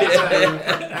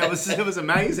it was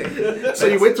amazing. So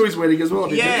you went to his wedding as well,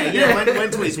 didn't you? Yeah,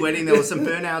 went to his wedding. There was some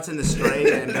burnouts in the street,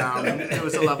 and it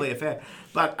was a lovely affair.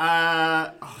 But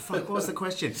what was the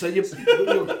question? So your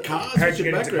cars, How'd what's you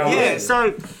your get into background? cars? Yeah,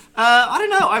 so I don't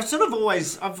know. I've sort of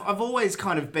always, I've always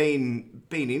kind of been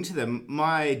into them.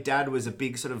 My dad was a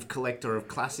big sort of collector of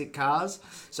classic cars,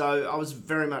 so I was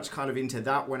very much kind of into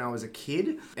that when I was a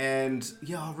kid. And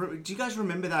yeah, do you guys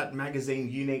remember that magazine,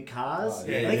 Unique Cars? Oh,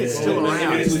 yeah, I think yeah, it's yeah. still Yeah,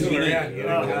 around. It's still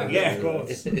around. Yeah. Of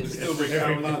course. It's still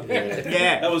recurring.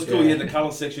 Yeah. That was cool. You had the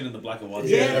colour section and the black and white.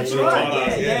 Yeah, that's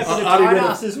right. Yeah. But the I read it-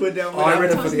 asses were down. I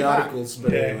read it for advertising the that. articles,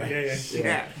 but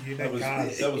Yeah. That was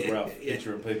Ralph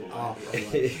featuring people. Oh,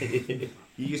 right.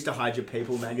 You used to hide your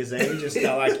People magazine just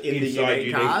like in the Inside Unique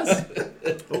Unique. Cars.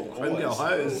 Oh, homegirl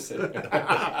hose.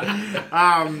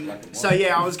 So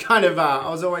yeah, I was kind of I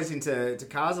was always into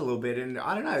cars a little bit, and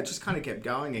I don't know, it just kind of kept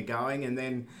going, and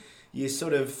then you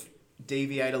sort of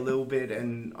deviate a little bit,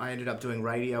 and I ended up doing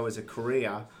radio as a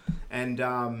career, and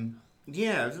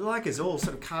yeah, like us all,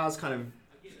 sort of cars kind of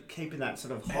keeping that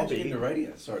sort of How'd you get hobby. into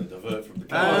radio? Sorry to divert from the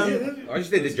cars. I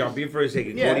just need to jump in for a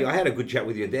second, Yeah. Gordie. I had a good chat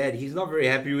with your dad. He's not very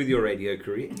happy with your radio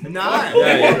career. No.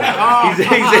 Yeah. He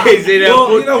said,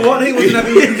 Well, you know what? He wasn't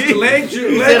having to land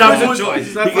said I was put, a choice.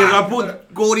 he goes, I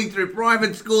put Gordie through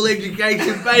private school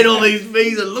education, paid all these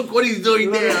fees, and look what he's doing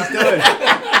now.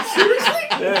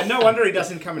 Yeah, no wonder he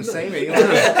doesn't come and see me. He's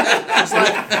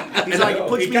like,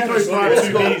 puts me through private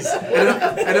school.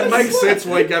 And it makes sense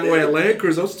why he gave away a Land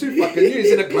Cruiser. I was too fucking new.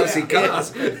 He's in a classic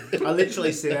cars. I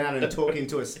literally sit down and talk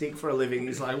into a stick for a living.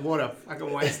 He's like, what a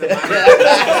fucking waste of money.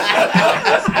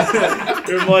 It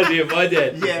reminds me of my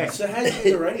dad. Yeah. So how'd you get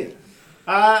into radio?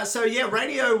 So yeah,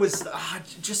 radio was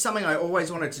just something I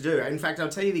always wanted to do. In fact, I'll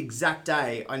tell you the exact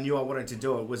day I knew I wanted to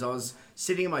do it was I was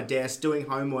sitting at my desk doing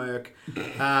homework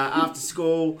after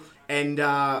school, and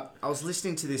I was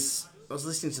listening to this. I was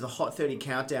listening to the Hot 30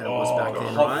 countdown. It was back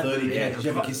then, Hot right? 30, yeah. Did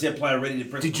you have a cassette player ready to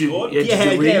press Did you- record? yeah, Yeah,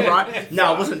 Did you read it? right.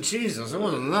 No, it wasn't Jesus. It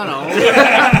wasn't that old.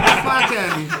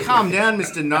 Fucking calm down,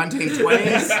 Mr.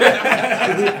 1920s.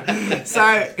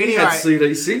 So He had anyway,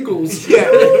 CD singles.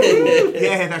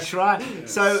 yeah, that's right.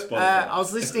 So I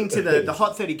was listening to the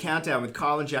Hot 30 countdown with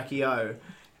Kyle and Jackie O,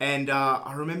 and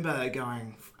I remember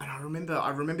going, and I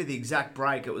remember the exact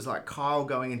break. It was like Kyle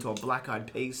going into a Black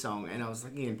Eyed Peas song, and I was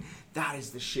thinking, that is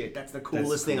the shit. That's the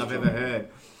coolest thing I've ever heard.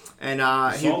 And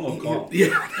Song or Kyle?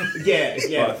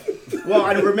 yeah. Well,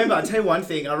 I remember. I'll tell you one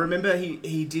thing. I remember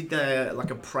he did a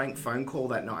prank phone call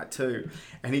that night too,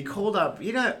 and he called up.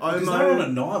 You know, Omo. Because they were on a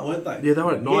night, weren't they? Yeah, they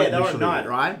were at night. Yeah, they were at initially. night,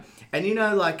 right? And you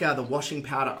know, like the washing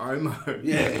powder Omo.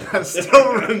 Yeah. I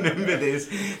still remember this.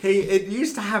 It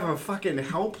used to have a fucking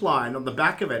helpline on the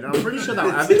back of it, and I'm pretty sure they were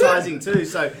advertising too.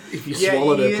 So If you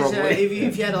swallowed it properly.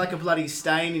 if you had like a bloody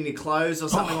stain in your clothes or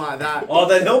something like that. Oh,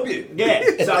 they'd help you. Yeah.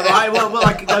 So right, well,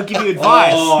 like they'll give you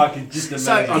advice. Oh, I can just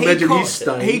So imagine. I imagine he's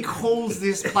stain. he calls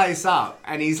this place up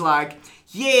and he's like,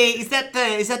 yeah, is that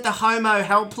the homo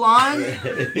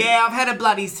helpline? Yeah, I've had a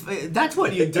bloody... That's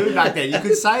what you do back then. You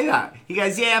could say that. He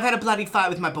goes, yeah, I've had a bloody fight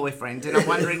with my boyfriend and I'm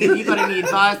wondering if you got any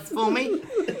advice for me?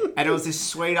 And it was this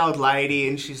sweet old lady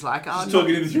and she's like, oh, Just no.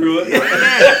 talking him through it.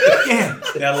 Yeah.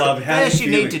 I love how First, you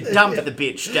need to dump the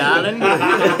bitch, darling.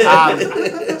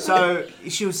 So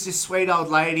she was this sweet old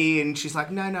lady, and she's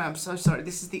like, "No, I'm so sorry.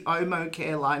 This is the Omo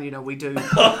care line. You know, we do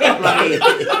bloody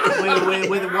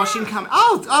where the washing comes.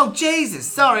 Oh, Jesus!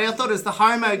 Sorry, I thought it was the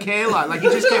homo care line. Like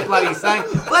you just kept bloody saying.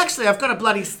 Well, actually, I've got a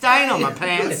bloody stain on my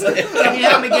pants. Can you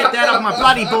help me get that off my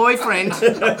bloody boyfriend?"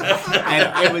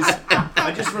 And it was.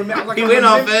 I just remember. Like, He went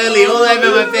off early, all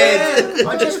over my bed.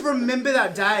 I just remember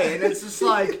that day, and it's just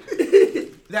like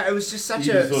that. It was just such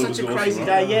You a just thought it was such a awesome, crazy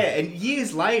right? day. Yeah, and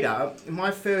years later, my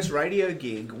first radio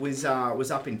gig was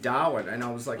up in Darwin, and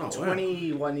I was like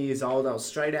 21 years old. I was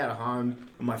straight out of home.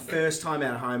 My first time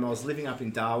out of home, I was living up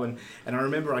in Darwin, and I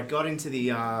remember I got into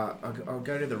the I'll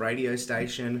go to the radio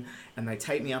station, and they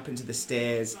take me up into the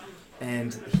stairs.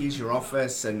 And here's your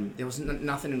office, and there was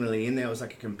nothing really in there. It was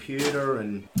like a computer,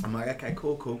 and I'm like, okay,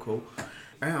 cool.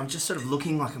 And I'm just sort of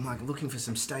looking looking for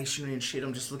some stationery and shit.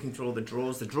 I'm just looking through all the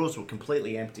drawers. The drawers were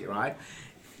completely empty, right?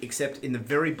 Except in the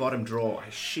very bottom drawer,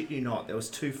 I shit you not, there was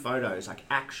 2 photos, like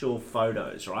actual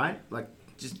photos, right? Like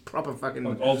just proper fucking...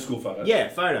 Like old school photos. Yeah,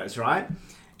 photos, right?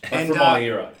 Like from my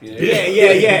era. Yeah,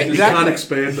 You can't exactly.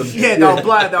 expand them. Yeah,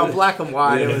 they were black and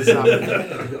white. It was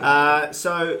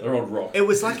so They're old rock. it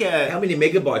was like a How many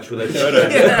megabytes were those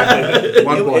photos?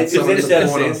 One by It's edged out of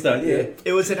sandstone, yeah.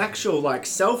 it was an actual like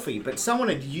selfie, but someone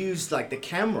had used like the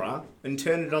camera and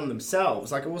turned it on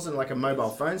themselves. Like it wasn't like a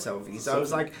mobile phone selfie. So it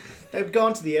was like they'd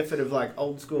gone to the effort of like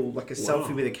old school, like a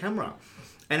selfie with a camera,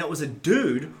 and it was a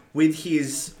dude with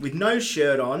no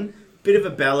shirt on, bit of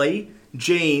a belly,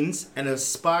 jeans, and a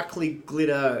sparkly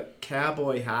glitter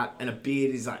cowboy hat, and a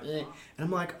beard. He's like, and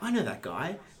I'm like, I know that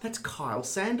guy. That's Kyle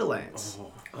Sanderlands.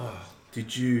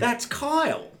 Did you? That's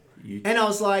Kyle. And I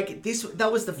was like,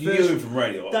 that was the first. You knew him from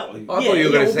radio. I thought you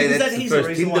were going to say that's the he's first the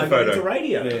reason Tinder why I got photo. into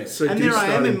radio. Yeah. So And did there I am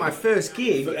start in my first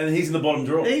gig. And he's in the bottom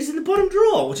drawer. He's in the bottom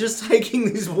drawer, just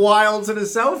taking this wild sort of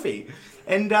selfie.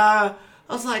 And I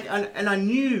was like, and I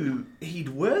knew he'd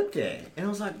worked there. And I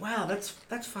was like, wow, that's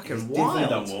fucking He's wild. definitely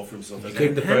done well for himself. hasn't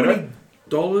Keep the How photo. many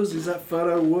dollars is that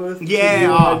photo worth? Yeah,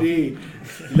 No oh. idea. he?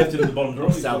 He left it in the bottom drawer.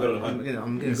 He's Sell still it. got it at I'm home. gonna,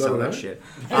 I'm gonna You sell got that it, shit.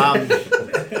 Sell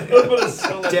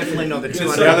it. Definitely not the He's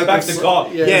gonna 200. sell it back to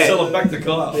Kyle. Yeah. Sell it back to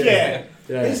Kyle. Yeah.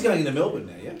 Yeah. He's going into Melbourne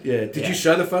now, yeah? Yeah. Did Yeah. you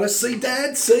show the photo? See,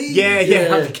 Dad. See.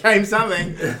 Yeah, I became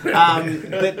something. But Oh,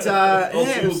 yeah,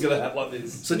 it Phil's was- got a hat like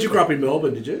this. So did you grow up in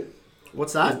Melbourne? Did you?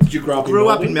 what's that? Did you grow up? Grew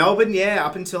in up in Melbourne, yeah,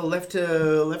 up until left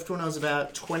when I was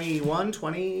about 21.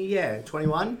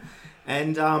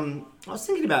 And I was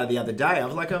thinking about it the other day.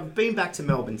 I've been back to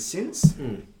Melbourne since.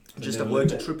 Just I've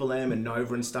worked at Triple M and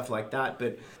Nova and stuff like that.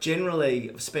 But generally,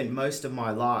 I've spent most of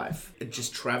my life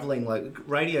just travelling. Like,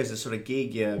 radio's a sort of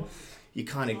gig you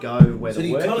kind of go where So the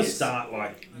you work kind of is. start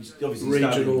like, obviously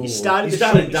Regional. You started You the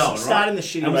started shit- dull, right? started in the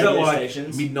shitty And was that radio like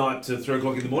stations. midnight to 3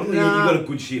 o'clock in the morning? Nah. You got a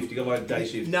good shift. You got like a day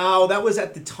shift. No, that was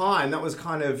at the time. That was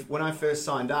kind of when I first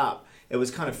signed up. It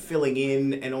was kind of filling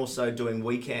in and also doing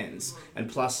weekends, and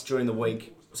plus during the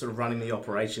week, sort of running the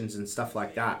operations and stuff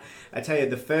like that. I tell you,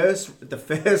 the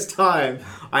first time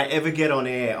I ever get on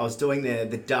air, I was doing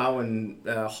the Darwin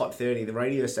Hot 30. The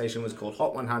radio station was called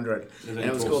Hot 100, and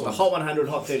it was called the Hot 100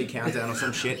 Hot 30 Countdown or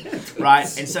some shit, right?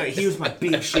 And so here was my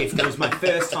big shift. It was my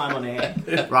first time on air,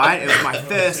 right? It was my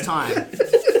first time.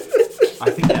 I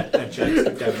think that joke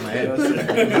slipped over my head.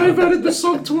 They've added the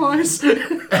song twice.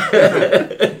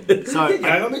 So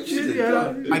I'm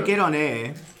interested. I get on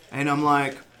air and I'm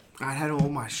like, I had all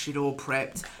my shit all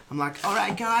prepped. I'm like, all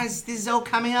right, guys, this is all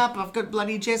coming up. I've got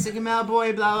bloody Jessica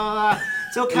Malboy, blah, blah, blah.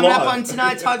 It's all coming up on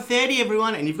tonight's Hot 30,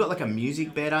 everyone. And you've got like a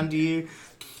music bed under you.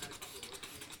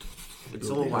 It's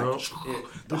all like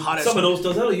the hottest. Someone else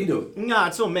does that, or you do it? No,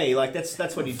 it's all me. Like that's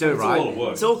what you do, It's a right? lot of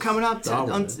work. It's all coming up to,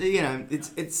 Darwin,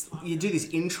 it's you do this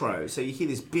intro. So you hear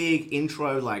this big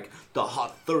intro like the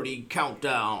Hot 30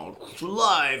 countdown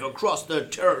live across the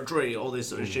territory, all this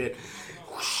sort of shit.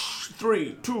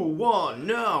 3, 2, 1,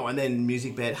 no, and then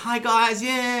music bed. Hi guys,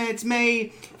 yeah, it's me.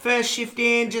 First shift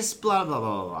in, just blah blah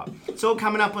blah blah blah. It's all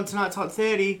coming up on tonight's Hot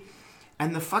 30.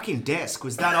 And the fucking desk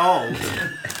was that old.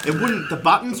 It wouldn't. The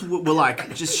buttons were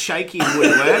like just shaky and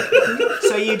wouldn't work.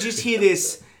 So you just hear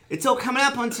this. It's all coming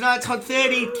up on tonight's Hot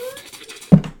 30.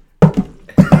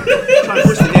 Trying to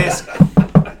push the desk,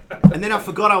 and then I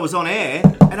forgot I was on air,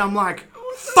 and I'm like,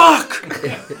 fuck,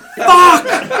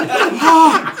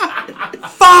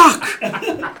 fuck.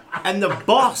 And the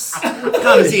boss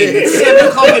comes in. It's 7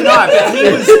 o'clock at night,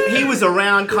 but he was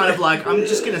around, kind of like, I'm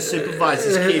just gonna supervise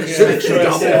this kid, just make sure he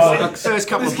does first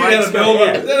couple of Get out breaks. of Melbourne.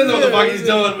 I don't know what the fuck he's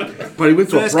doing. But he went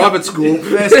to a First private school.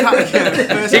 First He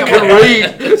couple can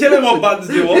read. Tell him what buttons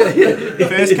do what.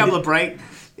 first couple of break.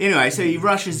 Anyway, so he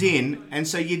rushes in, and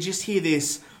so you just hear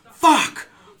this, fuck,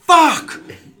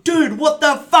 dude, what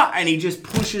the fuck? And he just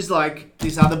pushes like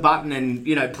this other button and,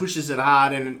 pushes it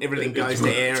hard and everything goes to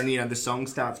air and, the song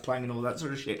starts playing and all that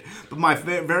sort of shit. But my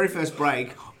very first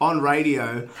break on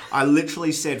radio, I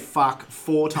literally said fuck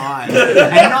 4 times.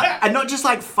 and not just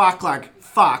like fuck,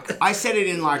 I said it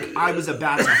in like I was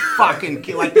about to fucking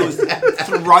kill, like there was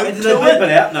throat Did they to whip it.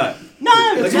 it out? No. No,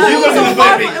 it was all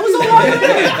live.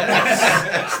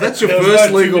 That's your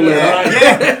first legal letter.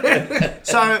 Yeah.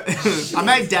 So I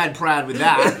made Dad proud with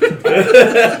that.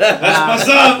 That's my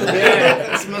son.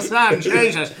 Yeah, it's my son.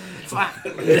 Jesus. Fuck.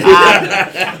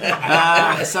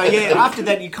 So yeah, after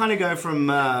that you kind of go from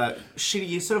shitty.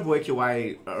 You sort of work your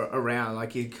way around.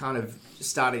 Like you kind of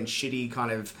start in shitty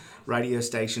kind of radio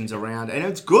stations around, and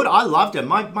it's good. I loved it. It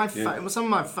was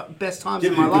some of my best times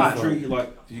Did in you my do life. country?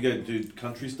 Like, did you go do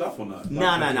country stuff or no?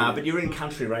 No. But you're in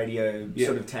country radio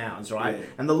sort of towns, right? Yeah.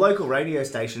 And the local radio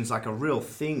station's like a real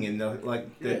thing in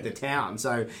the town.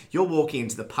 So you're walking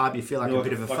into the pub, you feel like a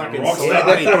bit of a fucking rock star.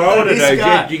 celebrity. That's what I want to This know.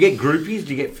 guy- Do you get groupies?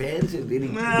 Do you get fans? Any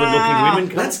good-looking women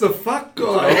come? That's the fuck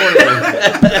guy.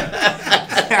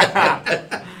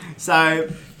 So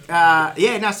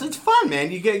so it's fun,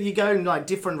 man. You go in like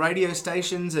different radio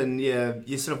stations and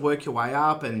you sort of work your way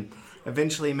up and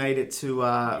eventually made it to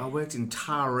I worked in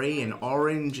Taree and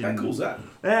Orange and How cool's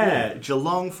that?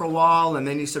 Geelong for a while, and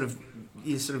then you sort of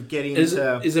you sort of get Is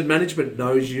into. it management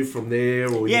knows you from there,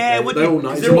 or Yeah, they, what they do- all know?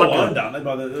 'Cause Is they're it all like owned, aren't they? A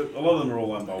lot of them are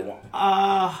all owned by one.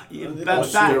 Yeah, They're back, like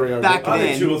stereo back Are there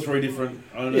then. 2 or 3 different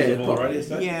owners Yeah, of all the probably. radio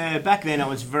stations? Yeah, back then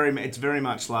it's very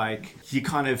much like you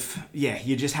kind of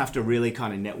you just have to really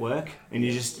kind of network, and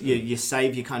you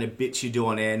save your kind of bits you do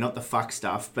on air, not the fuck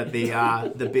stuff, but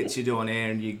the bits you do on air,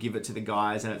 and you give it to the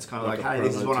guys, and it's kind of Like like, a hey,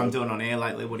 this is promo what I'm type. doing on air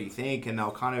lately. What do you think? And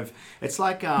they'll kind of it's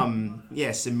like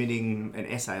submitting an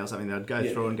essay or something. They'd go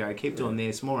through and go, keep doing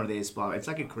this, more of this, blah. It's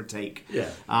like a critique. Yeah.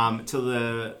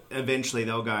 Till eventually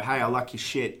they'll go, hey, I like your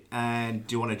shit, and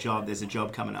do you want a job? There's a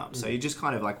job coming up. So you just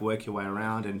kind of like work your way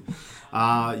around, and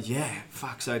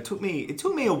So it took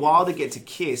me a while to get to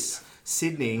KIIS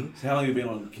Sydney. So how long have you been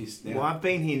on KIIS now? Well, I've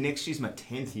been here. Next year's my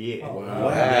 10th year.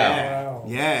 Wow.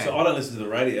 Yeah. So I don't listen to the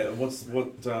radio.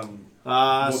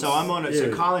 So I'm on it. So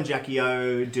Yeah. Kyle and Jackie O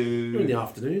You're in do. the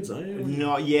afternoons, aren't you?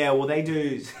 Well, they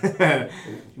do.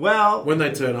 Well, When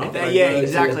they turn up.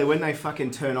 exactly. When they fucking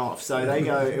turn off. So they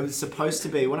go, it was supposed to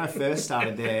be, when I first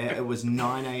started there, it was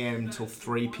 9 a.m. till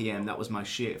 3 p.m. That was my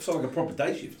shift. It's like a proper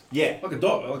day shift. Yeah. Like a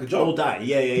job. All day.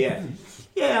 Yeah.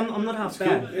 Yeah, I'm not half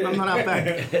bad. good, yeah. I'm not half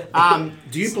bad.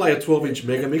 Do you play a 12-inch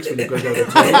mega mix when you go to the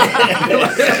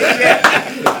toilet?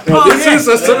 Oh, This yeah. is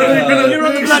a 70-minute You're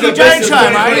on the mix. bloody Jane show,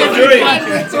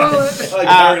 mate. Like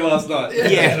Gary last night.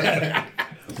 Yeah.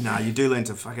 No, you do learn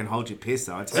to fucking hold your piss,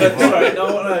 though. I tell So, you what. sorry,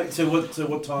 no. So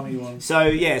what time are you on? So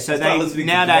yeah, so Start they listening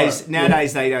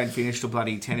nowadays they don't finish till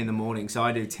bloody 10 in the morning. So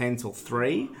I do 10 till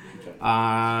 3.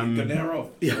 Got an hour off.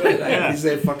 Yeah. He's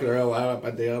there fucking around, up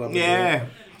and down. Up and down. Yeah.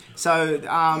 So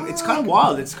it's kind of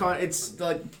wild. It's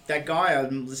like that guy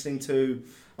I'm listening to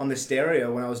on the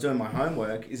stereo when I was doing my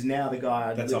homework is now the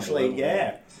guy I That's literally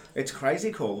unbelievable. it's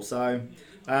crazy cool. So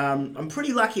I'm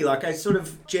pretty lucky. Like I sort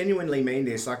of genuinely mean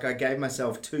this. Like I gave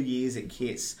myself 2 years at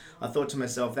KIIS. I thought to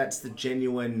myself that's the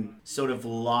genuine sort of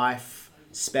life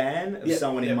span of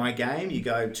someone in my game. You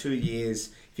go 2 years.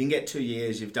 If you can get 2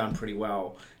 years, you've done pretty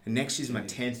well. And next year's my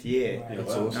 10th year.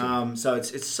 That's awesome. So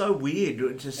it's so weird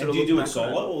to sort And of do you look do it back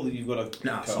on solo or you've got a...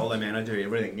 No, solo, man. I do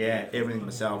everything. Yeah, everything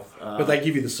myself. But they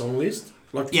give you the song list?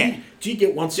 Like, Yeah. do you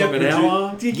get one song an Yeah,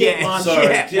 hour? Do you get Yeah, one? sorry.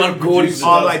 Do you have One Gordie producers?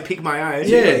 Oh, I pick my own.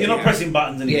 Yeah. You're not pressing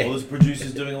buttons anymore. Yeah. There's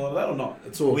producers doing a lot of that or not?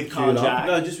 It's all With queued Carl up. Jack.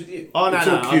 No, just with you. Oh, no, It's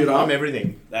all no. queued up. I'm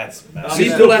everything. That's... So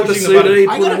you pull out the CD, I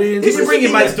put it gotta- in. Did you bring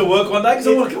your mates to work one day? Because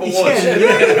I want to come and watch.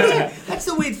 Yeah. That's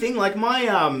the weird thing. Like,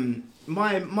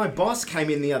 my boss came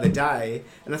in the other day,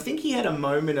 and I think he had a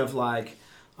moment of like,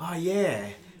 oh, yeah.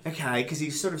 Okay, because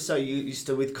he's sort of so used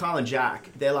to, with Kyle and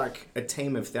Jack, they're like a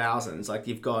team of thousands. Like,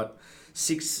 you've got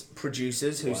 6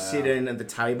 producers who sit in at the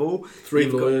table. 3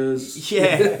 You've got- lawyers.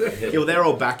 well, they're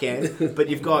all back end. But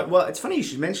you've got, well, it's funny you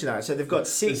should mention that. So they've got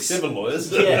 6. There's 7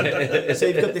 lawyers. Yeah. So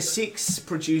you've got the 6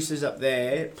 producers up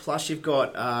there, plus you've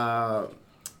got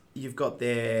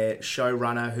their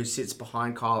showrunner who sits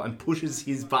behind Kyle and pushes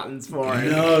his buttons for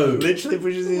him. No. Literally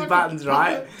pushes his buttons,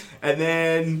 right? And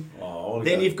then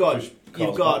you've got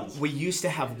we used to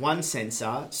have one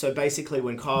censor. So basically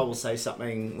when Kyle will say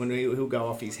something, when he'll go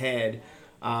off his head,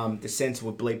 the censor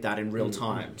will bleep that in real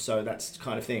time. So that's the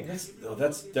kind of thing.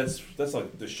 That's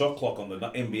like the shot clock on the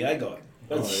NBA guy.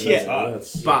 That's Yeah. hard.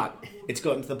 But it's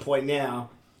gotten to the point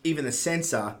now, even the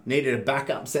sensor needed a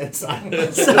backup sensor.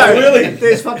 So Really?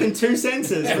 there's fucking 2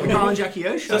 sensors for the Kyle and Jackie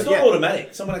O show. So it's not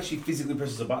automatic. Someone actually physically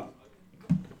presses a button.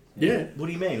 Yeah. What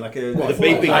do you mean? Like a... Well, the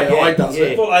I thought AI does I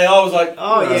it. thought AI was like,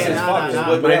 Oh, yeah, it's no, fuck, no, it's no.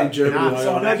 worked Made in out. Germany.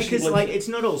 Someone No, actually because went- like it's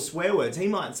not all swear words. He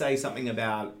might say something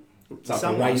about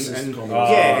someone, racist and comment.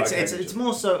 yeah, Oh, it's okay, it's gotcha. it's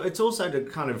more so. It's also to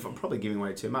kind of. I'm probably giving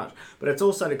away too much, but it's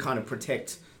also to kind of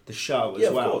protect the show as Yeah,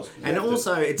 of well. course. You And have to.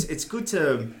 also, it's good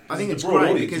to. I think the it's broad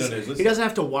great audience, because you know, who's he listening. doesn't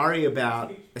have to worry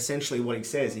about essentially what he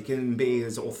says. He can be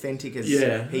as authentic as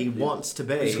Yeah. he wants to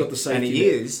be, He's got the and safety he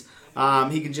net. is.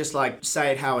 He can just like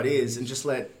say it how it is and just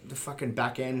let the fucking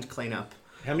back end clean up.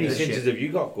 How many the censors shit. have you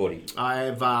got, Gordie?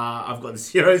 I've got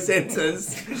 0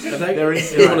 censors. Are they There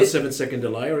is on a 7-second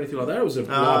delay or anything like that? Or was it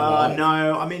live? No,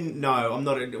 I mean, no, I'm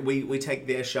not. We take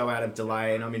their show out of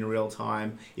delay and I'm in real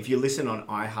time. If you listen on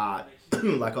iHeart,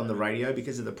 like on the radio,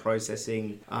 because of the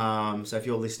processing, so if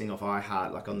you're listening off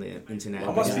iHeart, like on the internet,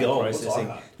 I must be old. What's processing,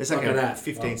 iHeart? there's like Like a an app.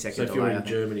 15-second So if you're delay. I in think.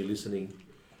 Germany listening,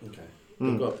 Okay.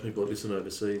 we've got people that listen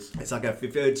overseas. It's like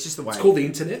it's just the way. It's called the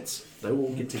internet. They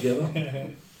all get together.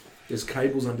 There's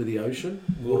cables under the ocean.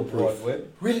 Waterproof.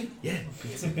 Really? Yeah,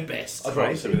 it's the best. I'd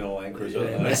rather sit in a Land Cruiser.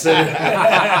 That's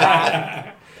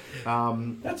it.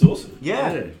 That's awesome.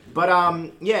 Yeah. But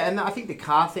yeah, and I think the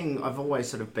car thing, I've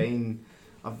always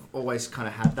kind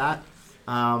of had that.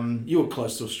 You were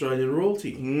close to Australian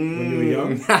royalty when you were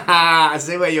young. I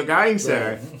see where you're going,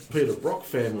 sir. Peter Brock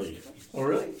family. Oh,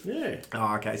 really? Yeah.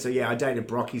 Oh, okay. So yeah, I dated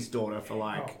Brocky's daughter for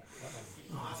like,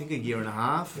 I think a year and a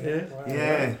half. Yeah.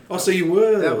 Yeah. Oh, so you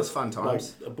were... That was fun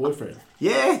times. Like a boyfriend?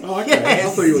 Yeah. Oh, okay. Yes,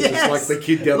 I thought you were just yes. like the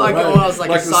kid down Like, the road. oh, I was like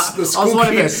a the I was school one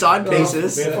of kid. her side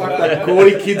pieces. Oh, fuck that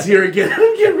Gordie kid's here again.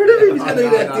 Get rid of him. He's going to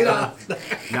eat that dinner.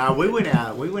 No, we went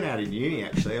out in uni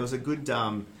actually. It was a good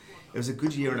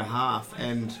year and a half,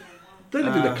 and They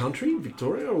live in the country,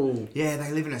 Victoria, or... yeah,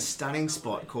 they live in a stunning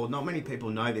spot called, not many people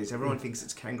know this, everyone thinks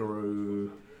it's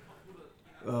Kangaroo,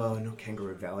 not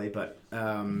Kangaroo Valley, but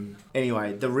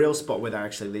anyway, the real spot where they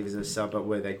actually live is a suburb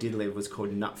where they did live was called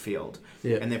Nutfield.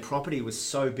 Yeah. And their property was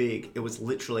so big, it was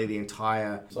literally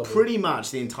Suburb. pretty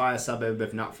much the entire suburb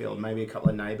of Nutfield, maybe a couple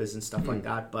of neighbours and stuff like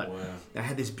that, but they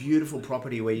had this beautiful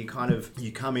property where you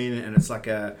come in and it's like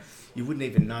you wouldn't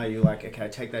even know. You're like, okay,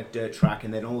 take that dirt track,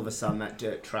 and then all of a sudden that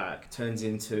dirt track turns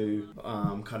into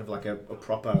kind of like a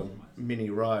proper mini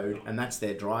road, and that's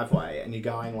their driveway, and you're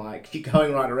going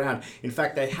right around. In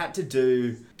fact, I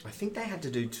think they had to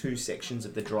do 2 sections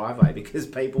of the driveway because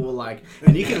people were like,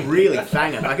 and you can really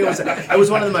fang it. Like it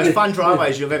was one of the most fun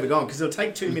driveways you've ever gone because it'll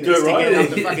take 2 minutes to get up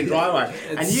the fucking driveway,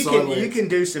 and you can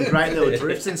do some great little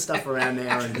drifts and stuff around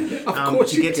there, and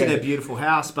to get to their beautiful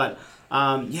house, but.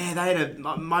 Yeah, they had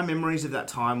my memories of that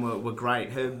time were great.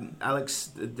 Alex,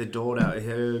 the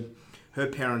daughter, her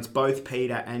parents, both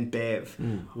Peter and Bev,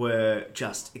 were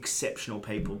just exceptional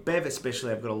people. Bev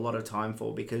especially, I've got a lot of time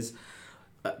for because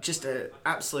just an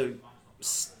absolute...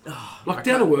 down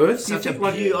to earth. Such a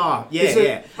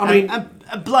I mean,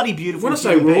 a bloody beautiful. When I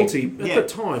say human royalty, being. at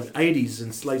the time, 80s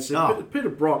and late 70s, Peter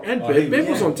Brock and Bev. yeah. Bev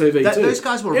was on TV too. Those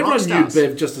guys were Everyone rock knew stars.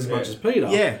 Bev just as much as Peter.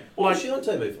 Yeah. What was she on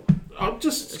TV for?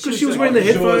 Just because she was wearing the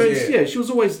She was, headphones. yeah. She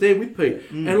was always there with Pete.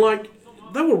 And like,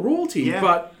 they were royalty, Yeah.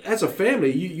 but as a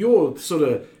family, you're sort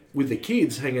of with the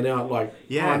kids hanging out like,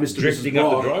 Yeah. hi, Mr. Drifting Mrs. up the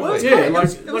Brock. driveway. Well, it was, Yeah, kind of,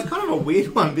 like- it was kind of a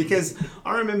weird one because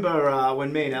I remember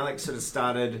when me and Alex sort of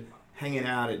started hanging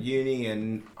out at uni,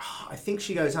 and I think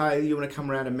she goes, "Hey, you want to come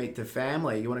around and meet the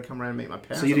family? You want to come around and meet my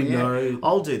parents?" So you didn't I'm like, know?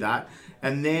 I'll do that.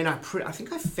 And then I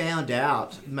think I found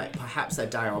out, perhaps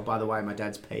that day, oh, by the way, my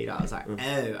dad's Peter. I was like, oh,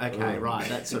 okay, right.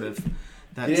 That's sort of...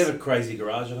 Did he have a crazy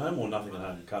garage at home or nothing at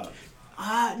home? Car?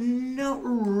 Not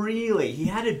really. He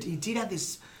did have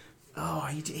this... Oh,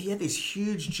 he had this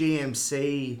huge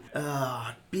GMC,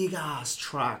 big ass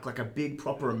truck, like a big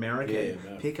proper American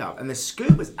pickup, and the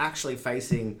scoop was actually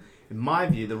facing, in my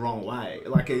view, the wrong way.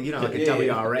 Like a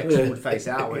WRX would face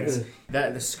outwards.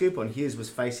 The scoop on his was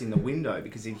facing the window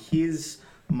because in his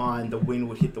mind the wind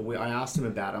would hit the window. I asked him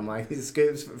about it. I'm like, his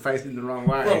scoop's facing the wrong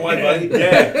way. Wrong way, buddy.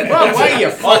 Yeah, wrong way, you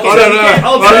fucking... I don't know.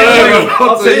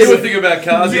 I'll tell you a thing about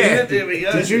cars. Yeah. There we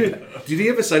go. Did he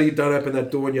ever say to you, don't open that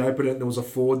door, and you open it and there was a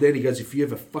Ford there? And he goes, if you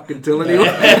ever fucking tell anyone.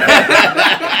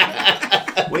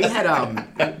 We had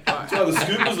So the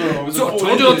scoop was wrong. It was So I a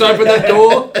told you not to open that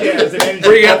door.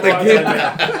 Bring out the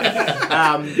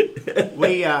kid.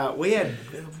 we had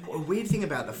a weird thing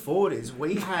about the Ford is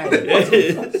we had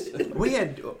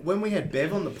when we had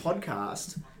Bev on the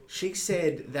podcast, she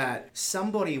said that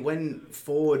somebody, when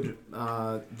Ford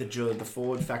the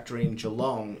Ford factory in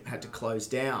Geelong had to close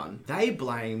down, they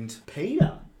blamed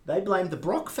Peter. They blamed the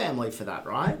Brock family for that,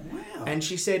 right? Wow. And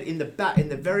she said in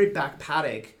the very back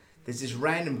paddock, there's this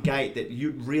random gate that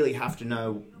you'd really have to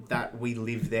know that we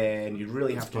live there, and you'd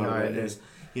really have to know. And there's,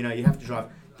 you have to drive.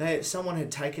 Someone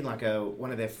had taken like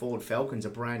one of their Ford Falcons, a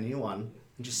brand new one,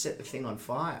 and just set the thing on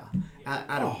fire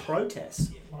out of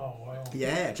protest. Oh, wow.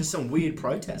 Yeah, just some weird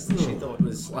protest that she thought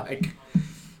was like...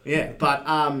 Yeah, but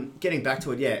getting back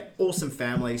to it, yeah, awesome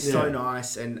family, so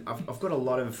nice, and I've got a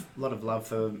lot of love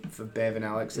for Bev and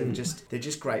Alex, and they're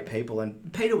just great people.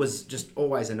 And Peter was just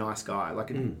always a nice guy,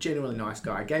 like a genuinely nice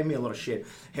guy. Gave me a lot of shit.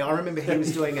 I remember he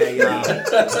was doing he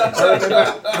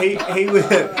was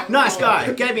a nice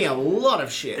guy. Gave me a lot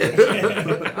of shit.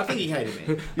 I think he hated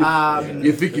me.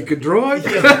 You think you could drive?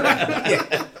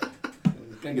 Yeah.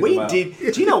 We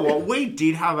did. Do you know what? We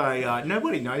did have a.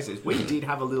 Nobody knows this. We did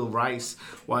have a little race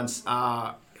once.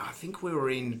 I think we were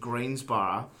in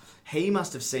Greensboro. He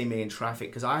must have seen me in traffic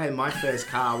because I had my first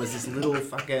car was this little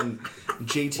fucking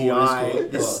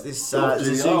GTI, this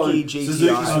Suzuki GTI.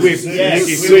 Suzuki Swift. Yes,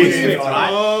 Suzuki Swift, right?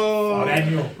 Oh,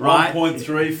 manual. Right.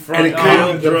 1.3 front And it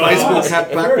came the baseball cap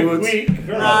Very backwards. quick.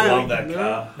 Very I No. love that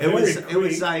car. It was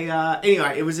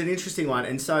anyway. It was an interesting one,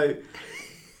 and so.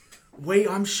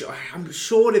 I'm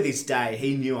sure to this day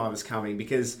he knew I was coming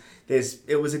because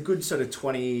it was a good sort of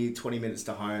 20 minutes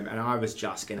to home, and I was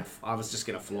just gonna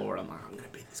floor it. I'm like, I'm gonna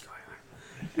beat this guy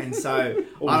home. And so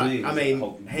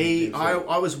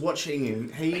I was watching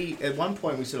him. At one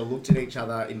point we sort of looked at each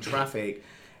other in traffic,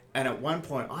 and at one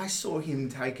point I saw him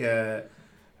take a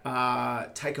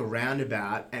take a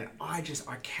roundabout, and I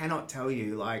cannot tell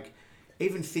you, like,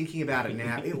 even thinking about it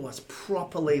now, it was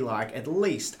properly like at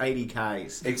least 80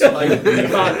 Ks. Explain.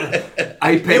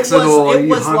 Apex and all. It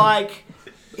was like.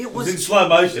 It It was was in slow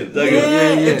motion.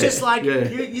 yeah. Just like Yeah.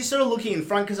 you're sort of looking in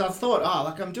front because I thought, oh,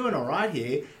 like I'm doing all right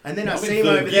here, and then I I'm see in him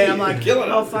third over there. gear. I'm like, You're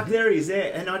killing oh it. fuck, there he is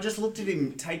there, and I just looked at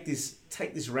him take this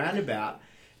roundabout,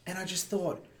 and I just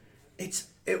thought,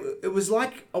 it was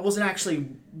like I wasn't actually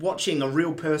watching a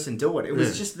real person do it. It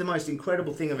was just the most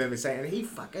incredible thing I've ever seen,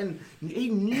 and he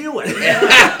knew it.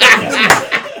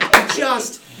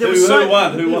 Who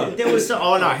won? There was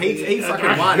he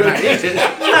fucking won, mate.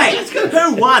 Mate,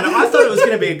 who won? I thought it was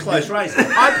going to be a close race.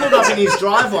 I pulled up in his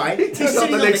drivay. He's Turned up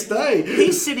the next day.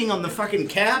 He's sitting on the fucking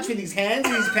couch with his hands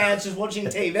in his pants, just watching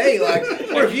TV. Like,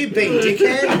 where have you been,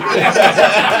 dickhead?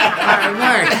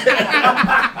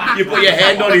 I You put your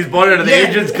hand on his bonnet and the Yeah.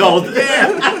 engine's cold. don't know.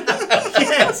 Yeah.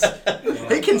 Yes.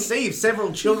 He conceived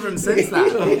several children since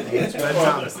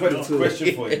that. Question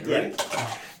for you. Yeah. Ready?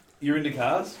 You're into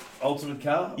cars. Ultimate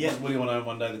car. Yeah. What do you want to own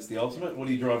one day that's the ultimate? What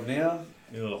do you drive now?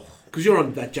 Because you're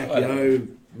on that Jackie O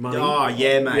money. Oh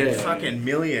yeah, mate. Yeah. Fucking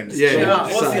millions. Yeah.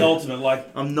 Just- What's So- the ultimate? Like,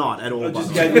 I'm not at all. I by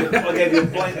just the way.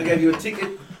 gave you a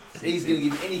ticket. He's going to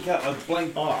give any car a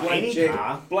blank any check.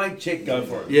 car? Blank check. Go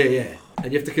for it. Yeah.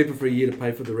 And you have to keep it for a year to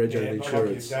pay for the reg and Yeah, the not like your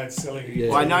insurance. dad's selling it. Yeah.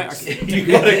 Well, I know. You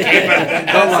got to keep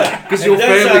it. Because your And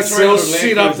that's family our sells 300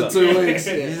 shit Land after Cruiser. 2 weeks.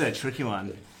 This is a tricky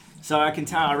one. So I can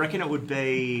tell. I reckon it would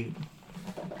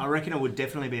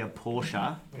definitely be a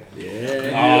Porsche.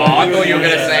 Yeah. Oh, I thought you were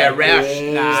going to say a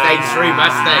Roush Nah. Stage 3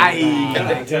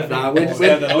 Mustang. Nah,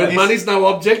 when money's no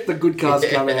object, the good cars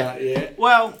come out. Yeah.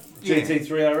 Well, yeah. GT3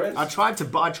 RS. I tried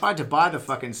to buy the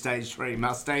fucking Stage 3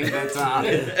 Mustang, but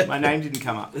my name didn't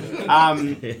come up.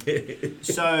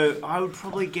 So I would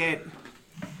probably get.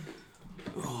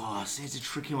 Oh, see, it's a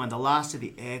tricky one. The last of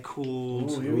the air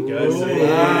cooled. Here we go. See?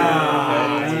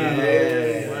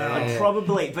 I'd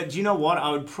probably, but do you know what?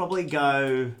 I would probably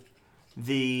go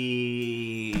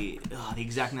the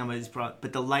exact number is but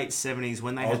the late 70s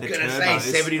when they I had was the going to turbos.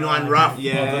 say 79 rough.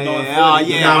 Yeah, Oh,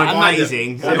 the yeah, 930.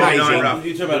 amazing, 79 amazing. rough.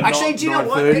 You're talking about Actually, do you know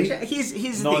what? 930? Actually,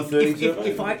 here's the 930 thing. turbo?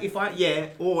 If I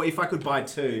or if I could buy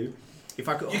two. If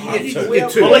I could, You can get two. well,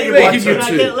 Two. well, let me We'll buy give two. you No,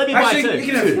 two. let me buy Actually, two. you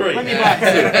can have three. Let me buy two.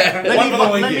 One for the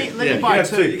Let weekend. me Yeah, buy you can have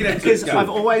two. You two. can have two. Because Go. I've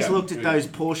always Go. looked at those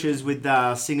Porsches with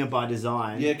Singer by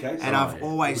Design. Yeah, okay. And I've We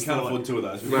always can't thought, afford two of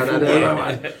those. No.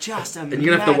 just And you're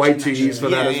gonna have to wait 2 years for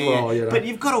that as Yeah, well. You know? But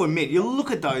you've got to admit, you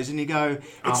look at those and you go,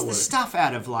 it's the Artwork. stuff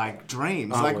out of like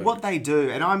dreams, like Artwork. what they do.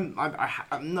 And I'm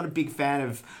not a big fan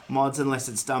of mods unless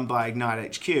it's done by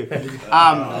Ignite HQ.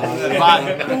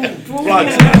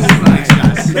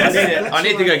 I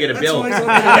need to go get a bill. He's on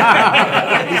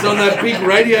that big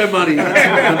radio money.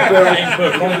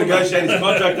 I'll negotiate his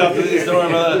contract after this. Don't worry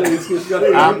about that.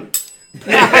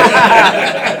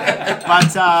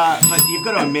 But you've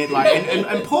got to admit, like,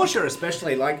 and Porsche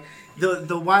especially, like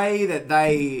the way that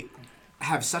they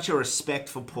have such a respect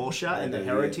for Porsche and the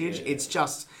heritage, it's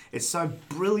so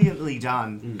brilliantly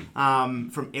done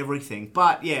from everything.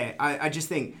 But yeah, I just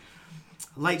think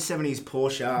late 70s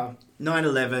Porsche,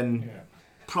 911.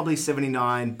 Probably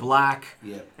 79, black,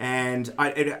 and So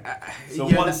you know,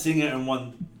 one that- singer and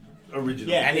one original.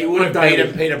 Yeah. And he would have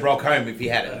beaten Peter Brock home if he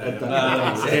had it.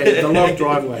 The long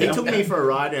driveway. He took me for a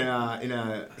ride in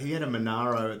a he had a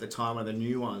Monaro at the time, one of the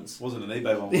new ones. Wasn't an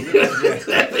eBay one, was it?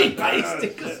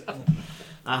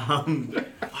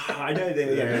 I know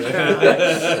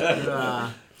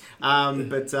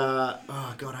but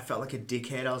oh god, I felt like a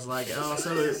dickhead. I was like, oh,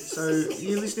 so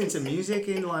you listening to music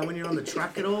in like when you're on the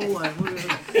truck at all? Like,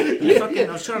 I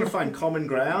was trying to find common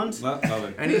ground, No,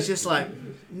 nothing. and he's just like,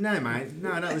 no, mate,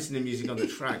 no, I don't listen to music on the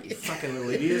truck. You fucking little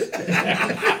idiot.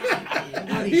 Why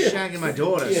are you shagging my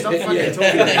daughter? Stop fucking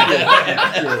talking to me.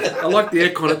 I like the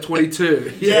aircon at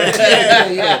 22.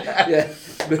 Yeah.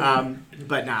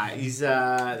 But nah, he's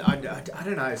I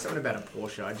don't know, something about a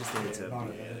Porsche. I just think it's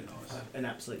an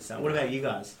absolute star. What about you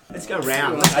guys? Let's go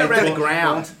round. Let's go around the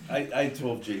ground.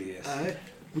 812 GTS.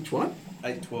 Which one?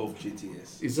 812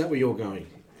 GTS. Is that where you're going?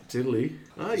 To Italy?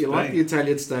 Oh, you like the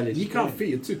Italian stallion. You can't fit,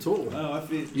 you're too tall. No, I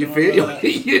fit. You no, fit? no, no.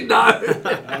 You know.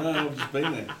 I know, I've just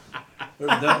been there. We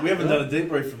haven't done a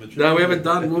debrief from the trip. No, we haven't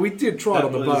done. Well, we did try it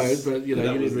on the That boat, was- but you know,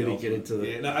 that you was didn't the really get into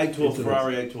ultimate. the. Yeah, no, 812 into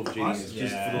Ferrari, 812 GTS,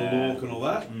 just for the look and all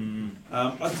that.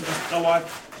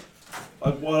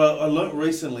 I learnt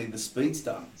recently the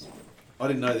Speedster. I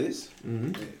didn't know this.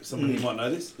 Somebody might know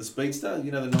this. The Speedster,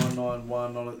 you know the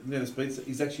 991, you know the Speedster.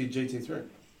 He's actually a GT3.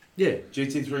 Yeah,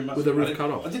 GT3 Mustang. With the roof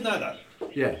cut off. I didn't know that.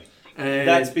 yeah. And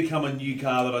That's become a new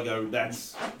car that I go.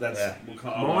 That's what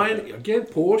kind of mine again.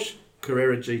 Porsche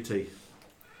Carrera GT.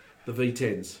 The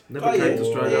V10s. Never Oh, came yeah. to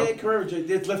Australia. Yeah, Carrera G.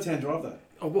 It's left-hand drive, though.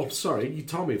 Oh, well, sorry. You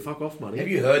told me. Fuck off, money. Have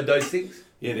you heard those things?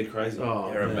 Yeah, they're crazy. Oh,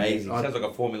 They're man. amazing. Sounds like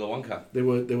a Formula One car. There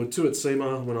were 2 at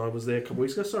SEMA when I was there a couple of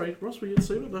weeks ago. Sorry, Ross, were you at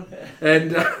SEMA? No.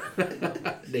 And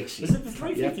next year. Is it the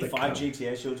You have to 355 come.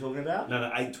 GTS you were talking about?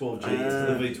 No, 812G. It's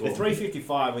the V12. The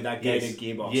 355 with that gated Yes.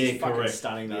 gearbox Yeah, is fucking correct.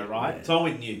 stunning though, Yeah. right? So I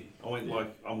went new. I went like,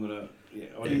 I'm going to... Yeah,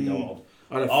 I didn't go old.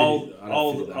 I don't Old, fit, I don't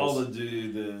old, fit those. older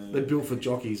do They're the... built for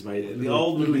jockeys, mate. The Little-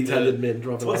 old would little be the- Italian men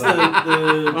driving What's like the...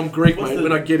 that. I'm Greek, what's mate. the-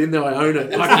 When I get in there, I own it.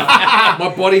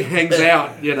 My body hangs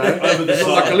out, you know. Over the It's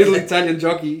like a side. little Italian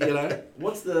jockey, you know.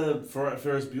 What's the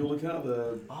Ferris Bueller car?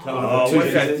 The Oh,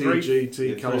 what's that, 250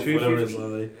 GT Yeah, colour, 250. whatever it is.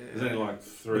 Like that. There's only like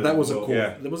 3 But that was a Corvette.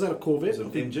 Corvette. Yeah. Was that a Corvette? It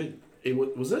was an MG.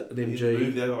 Was it an Moved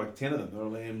MG? there like 10 of them. They're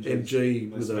all MGs. MG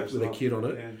with a kid on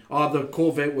it. Yeah. Oh, the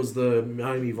Corvette was the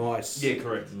Miami Vice. Yeah,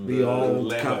 correct. The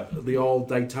old Lambo. the old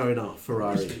Daytona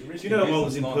Ferrari. Do you know I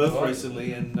was in Perth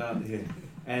recently and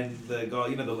and the guy,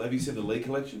 you know, have you seen the Lee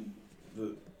collection?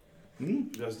 The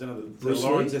guys don't know the Bruce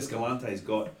Lawrence Lee? Escalante's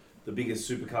got the biggest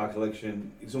supercar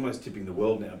collection. It's almost tipping the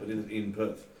world now, but in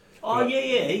Perth. Oh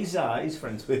yeah, he's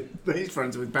friends with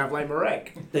Pavle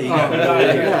Marek. There you Oh, go.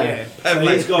 yeah. So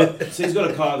he's got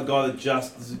a car. The guy that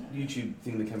just there's a YouTube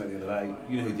thing that came out the other day.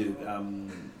 You know who did it?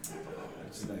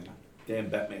 What's his name? Damn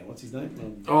Batman. What's his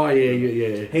name? Oh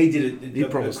yeah. He did it. He a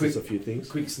promised quick, us a few things.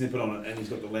 quick snippet on it, and he's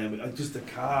got the Lambo. Just the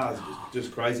cars,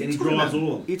 just crazy, and he drives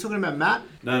all of them. You talking about Matt?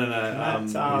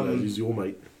 No. He's your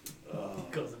mate.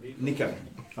 Nico.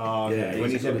 Oh, okay. Yeah, When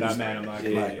he he's said got Batman, I'm like, Yeah,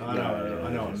 mate,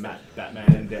 I know a Matt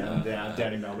Batman and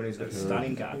down in Melbourne. He's got a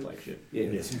stunning car collection.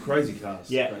 Yeah, some crazy cars.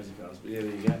 Yeah. Crazy cars. But yeah,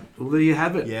 there you go. Well, there you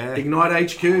have it. Yeah.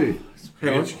 Ignite HQ. Hang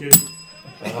on. HQ.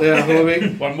 Yeah,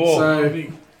 Hovig. One more. So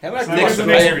How much So next what's the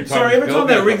every time? Sorry, every time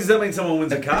that Bill? rings, does that mean someone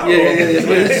wins a car?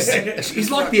 yeah. He's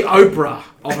like the Oprah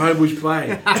of Homebush Bay.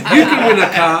 You can win a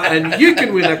car, and you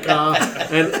can win a car,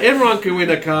 and everyone can win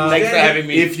a car. Thanks for having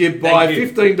me. If you buy Thank you.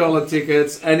 $15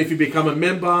 tickets, and if you become a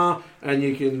member, and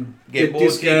you can get more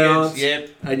discounts,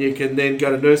 tickets, yep. and you can then go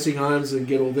to nursing homes and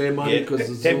get all their money Yeah, because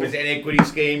it's 10% equity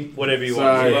scheme, whatever you So-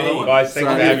 want. Yeah. Guys, thanks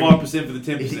So- for having me. 5% for the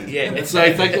 10%. Yeah. So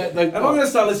I think that And I'm going to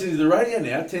start listening to the radio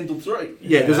now, 10 till 3.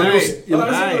 yeah, there's a I listen to the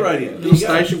little radio. little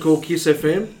station called KIIS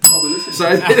FM. I'll be listening. So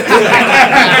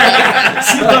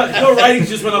Your ratings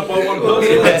just went up by 1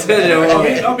 person. I tell you what,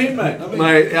 I'm in, mate. I'm in.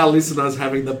 mate, our listeners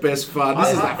having the best fun. This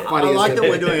is the I funniest. like that thing.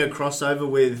 we're doing a crossover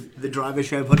with the Driver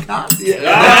Show podcast.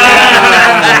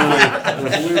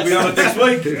 We'll be on it next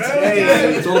week.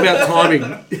 It's all about timing.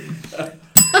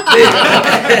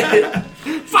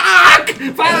 Fuck!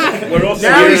 We're also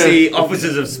Now here is as the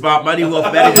officers of Smart Money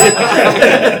Wealth Management.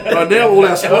 Right now, all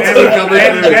our sponsors are coming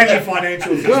And through. your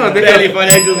financials. God, Daily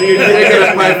Financial News. they're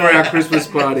going to pay for our Christmas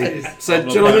party. So, not paying for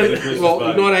the gentlemen, Christmas well,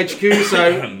 party. Ignite HQ.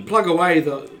 So, plug away if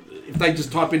they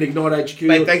just type in Ignite HQ.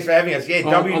 Mate, thanks for having us. Yeah,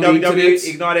 On the internet.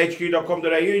 www.ignitehq.com.au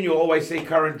and you'll always see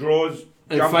current draws.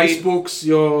 And Jump in. Facebook's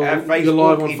you're Our Facebook,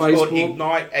 live on it's called Facebook.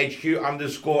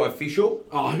 IgniteHQ_official.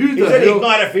 Oh, who the Is it hell?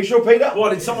 Ignite Official, Peter?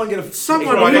 What, did someone get a...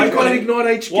 Someone Ignite who HQ. got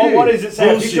Ignite HQ. What does it say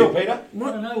Bullshit. official, Peter? I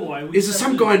don't know why. Is there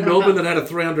some guy in Melbourne that had a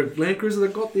 300 Land Cruiser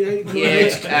that got the 8? Yeah,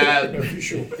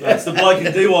 That's the bloke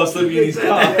in DY sleeping in his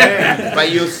car.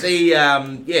 but you'll see,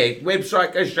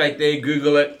 website, go straight there,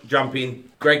 Google it, jump in.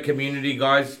 Great community,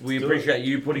 guys. We appreciate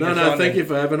you putting us on. No, thank you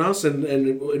for having us and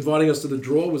inviting us to the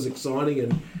draw was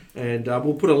exciting and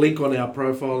we'll put a link on our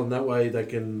profile and that way they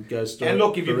can go straight. And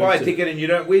look, if you buy a ticket and you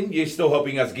don't win, you're still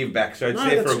helping us give back. So it's No,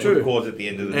 there for a that's good true. cause at the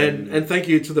end of the day. And thank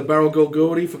you to the Barrel Girl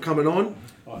Gordie for coming on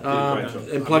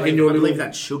and plugging your I little. believe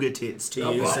that's sugar tits to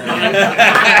you. So.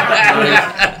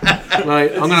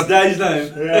 Mate, I'm That's gonna his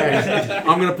stage name.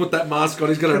 I'm gonna put that mask on.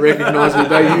 He's gonna recognise me.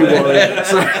 Don't you worry.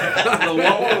 So The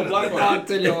white one or the black one? I'll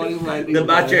tell you what, he's mate. The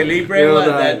Macho Libre Well one,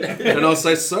 done. that. And I'll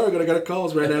say, sorry, I'm gonna go to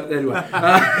Coles. Ran out anyway.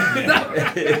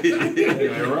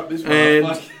 Anyway, we're up this one.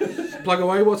 And plug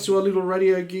away. What's your little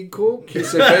radio gig called?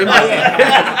 KIIS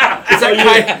FM. Is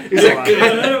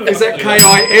that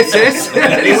KIIS?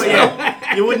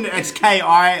 You wouldn't. It's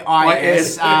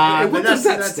KIIS. What does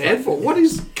that stand for? What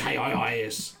is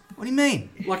KIIS? What do you mean?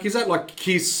 Like, is that like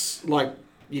kiss, like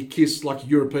you kiss like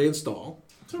European style?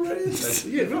 It's a radio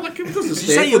station. Yeah, like it doesn't Did you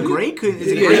stand say you're for Greek? Is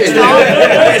it Yeah, Greek yeah. style?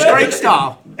 It's Greek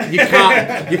style.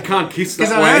 You can't kiss that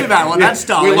Because I way. heard about what that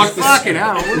style We're is. like the Fucking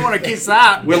hell, I wouldn't want to kiss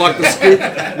that. We're like the scoop.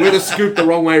 We're the scoop the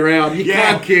wrong way round. You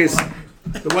Yeah. can't kiss.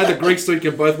 The way the Greeks do, you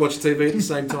can both watch TV at the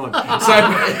same time. So,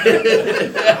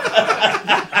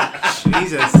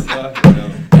 Jesus.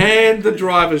 and the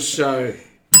Drivers Show.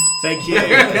 Thank you.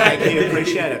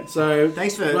 Appreciate it. So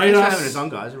Thanks for rate having us on,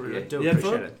 guys. I really do You had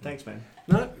appreciate fun? it. Thanks, man.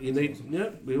 No, you need. Yeah,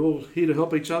 we're all here to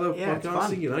help each other. Yeah, it's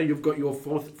fun. Podcasting. You know, you've got your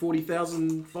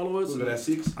 40,000 followers. We've got our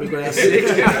 6. We've got our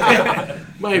 6.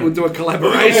 Maybe we'll do a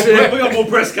collaboration. We got more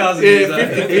press cars than Yeah,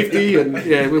 50-50, and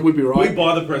yeah, we'd be right. We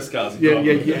buy the press cars. And Yeah.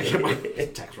 drive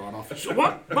them. Tax write off.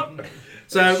 What?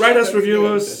 So rate us, review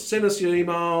us, send us your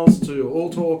emails to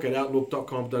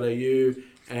alltalk@outlook.com.au,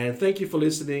 and thank you for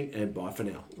listening, and bye for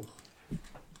now.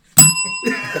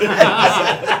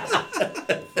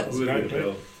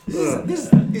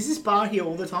 Is this bar here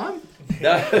all the time?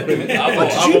 No, Did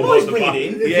you boys bring it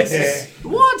in? Yes.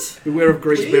 What? Beware of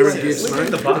Greek's Jesus. bearing gifts, Look at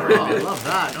mate. the bar. Oh, I love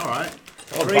that. All right.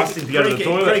 Oh, busting to go to the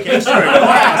toilet. Greek extra.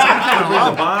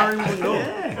 Wow, The bar and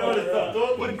yeah.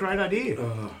 What a great idea.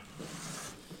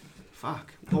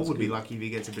 Fuck. Paul would be lucky if he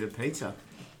gets a bit of pizza.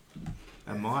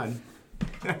 And mine.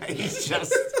 He's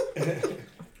just...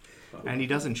 And he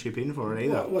doesn't chip in for it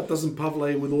either. What doesn't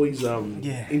Pavle with all his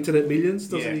Yeah. internet millions?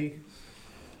 Doesn't Yeah. he?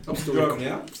 I'm still Driving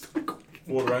now.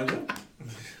 Water Ranger.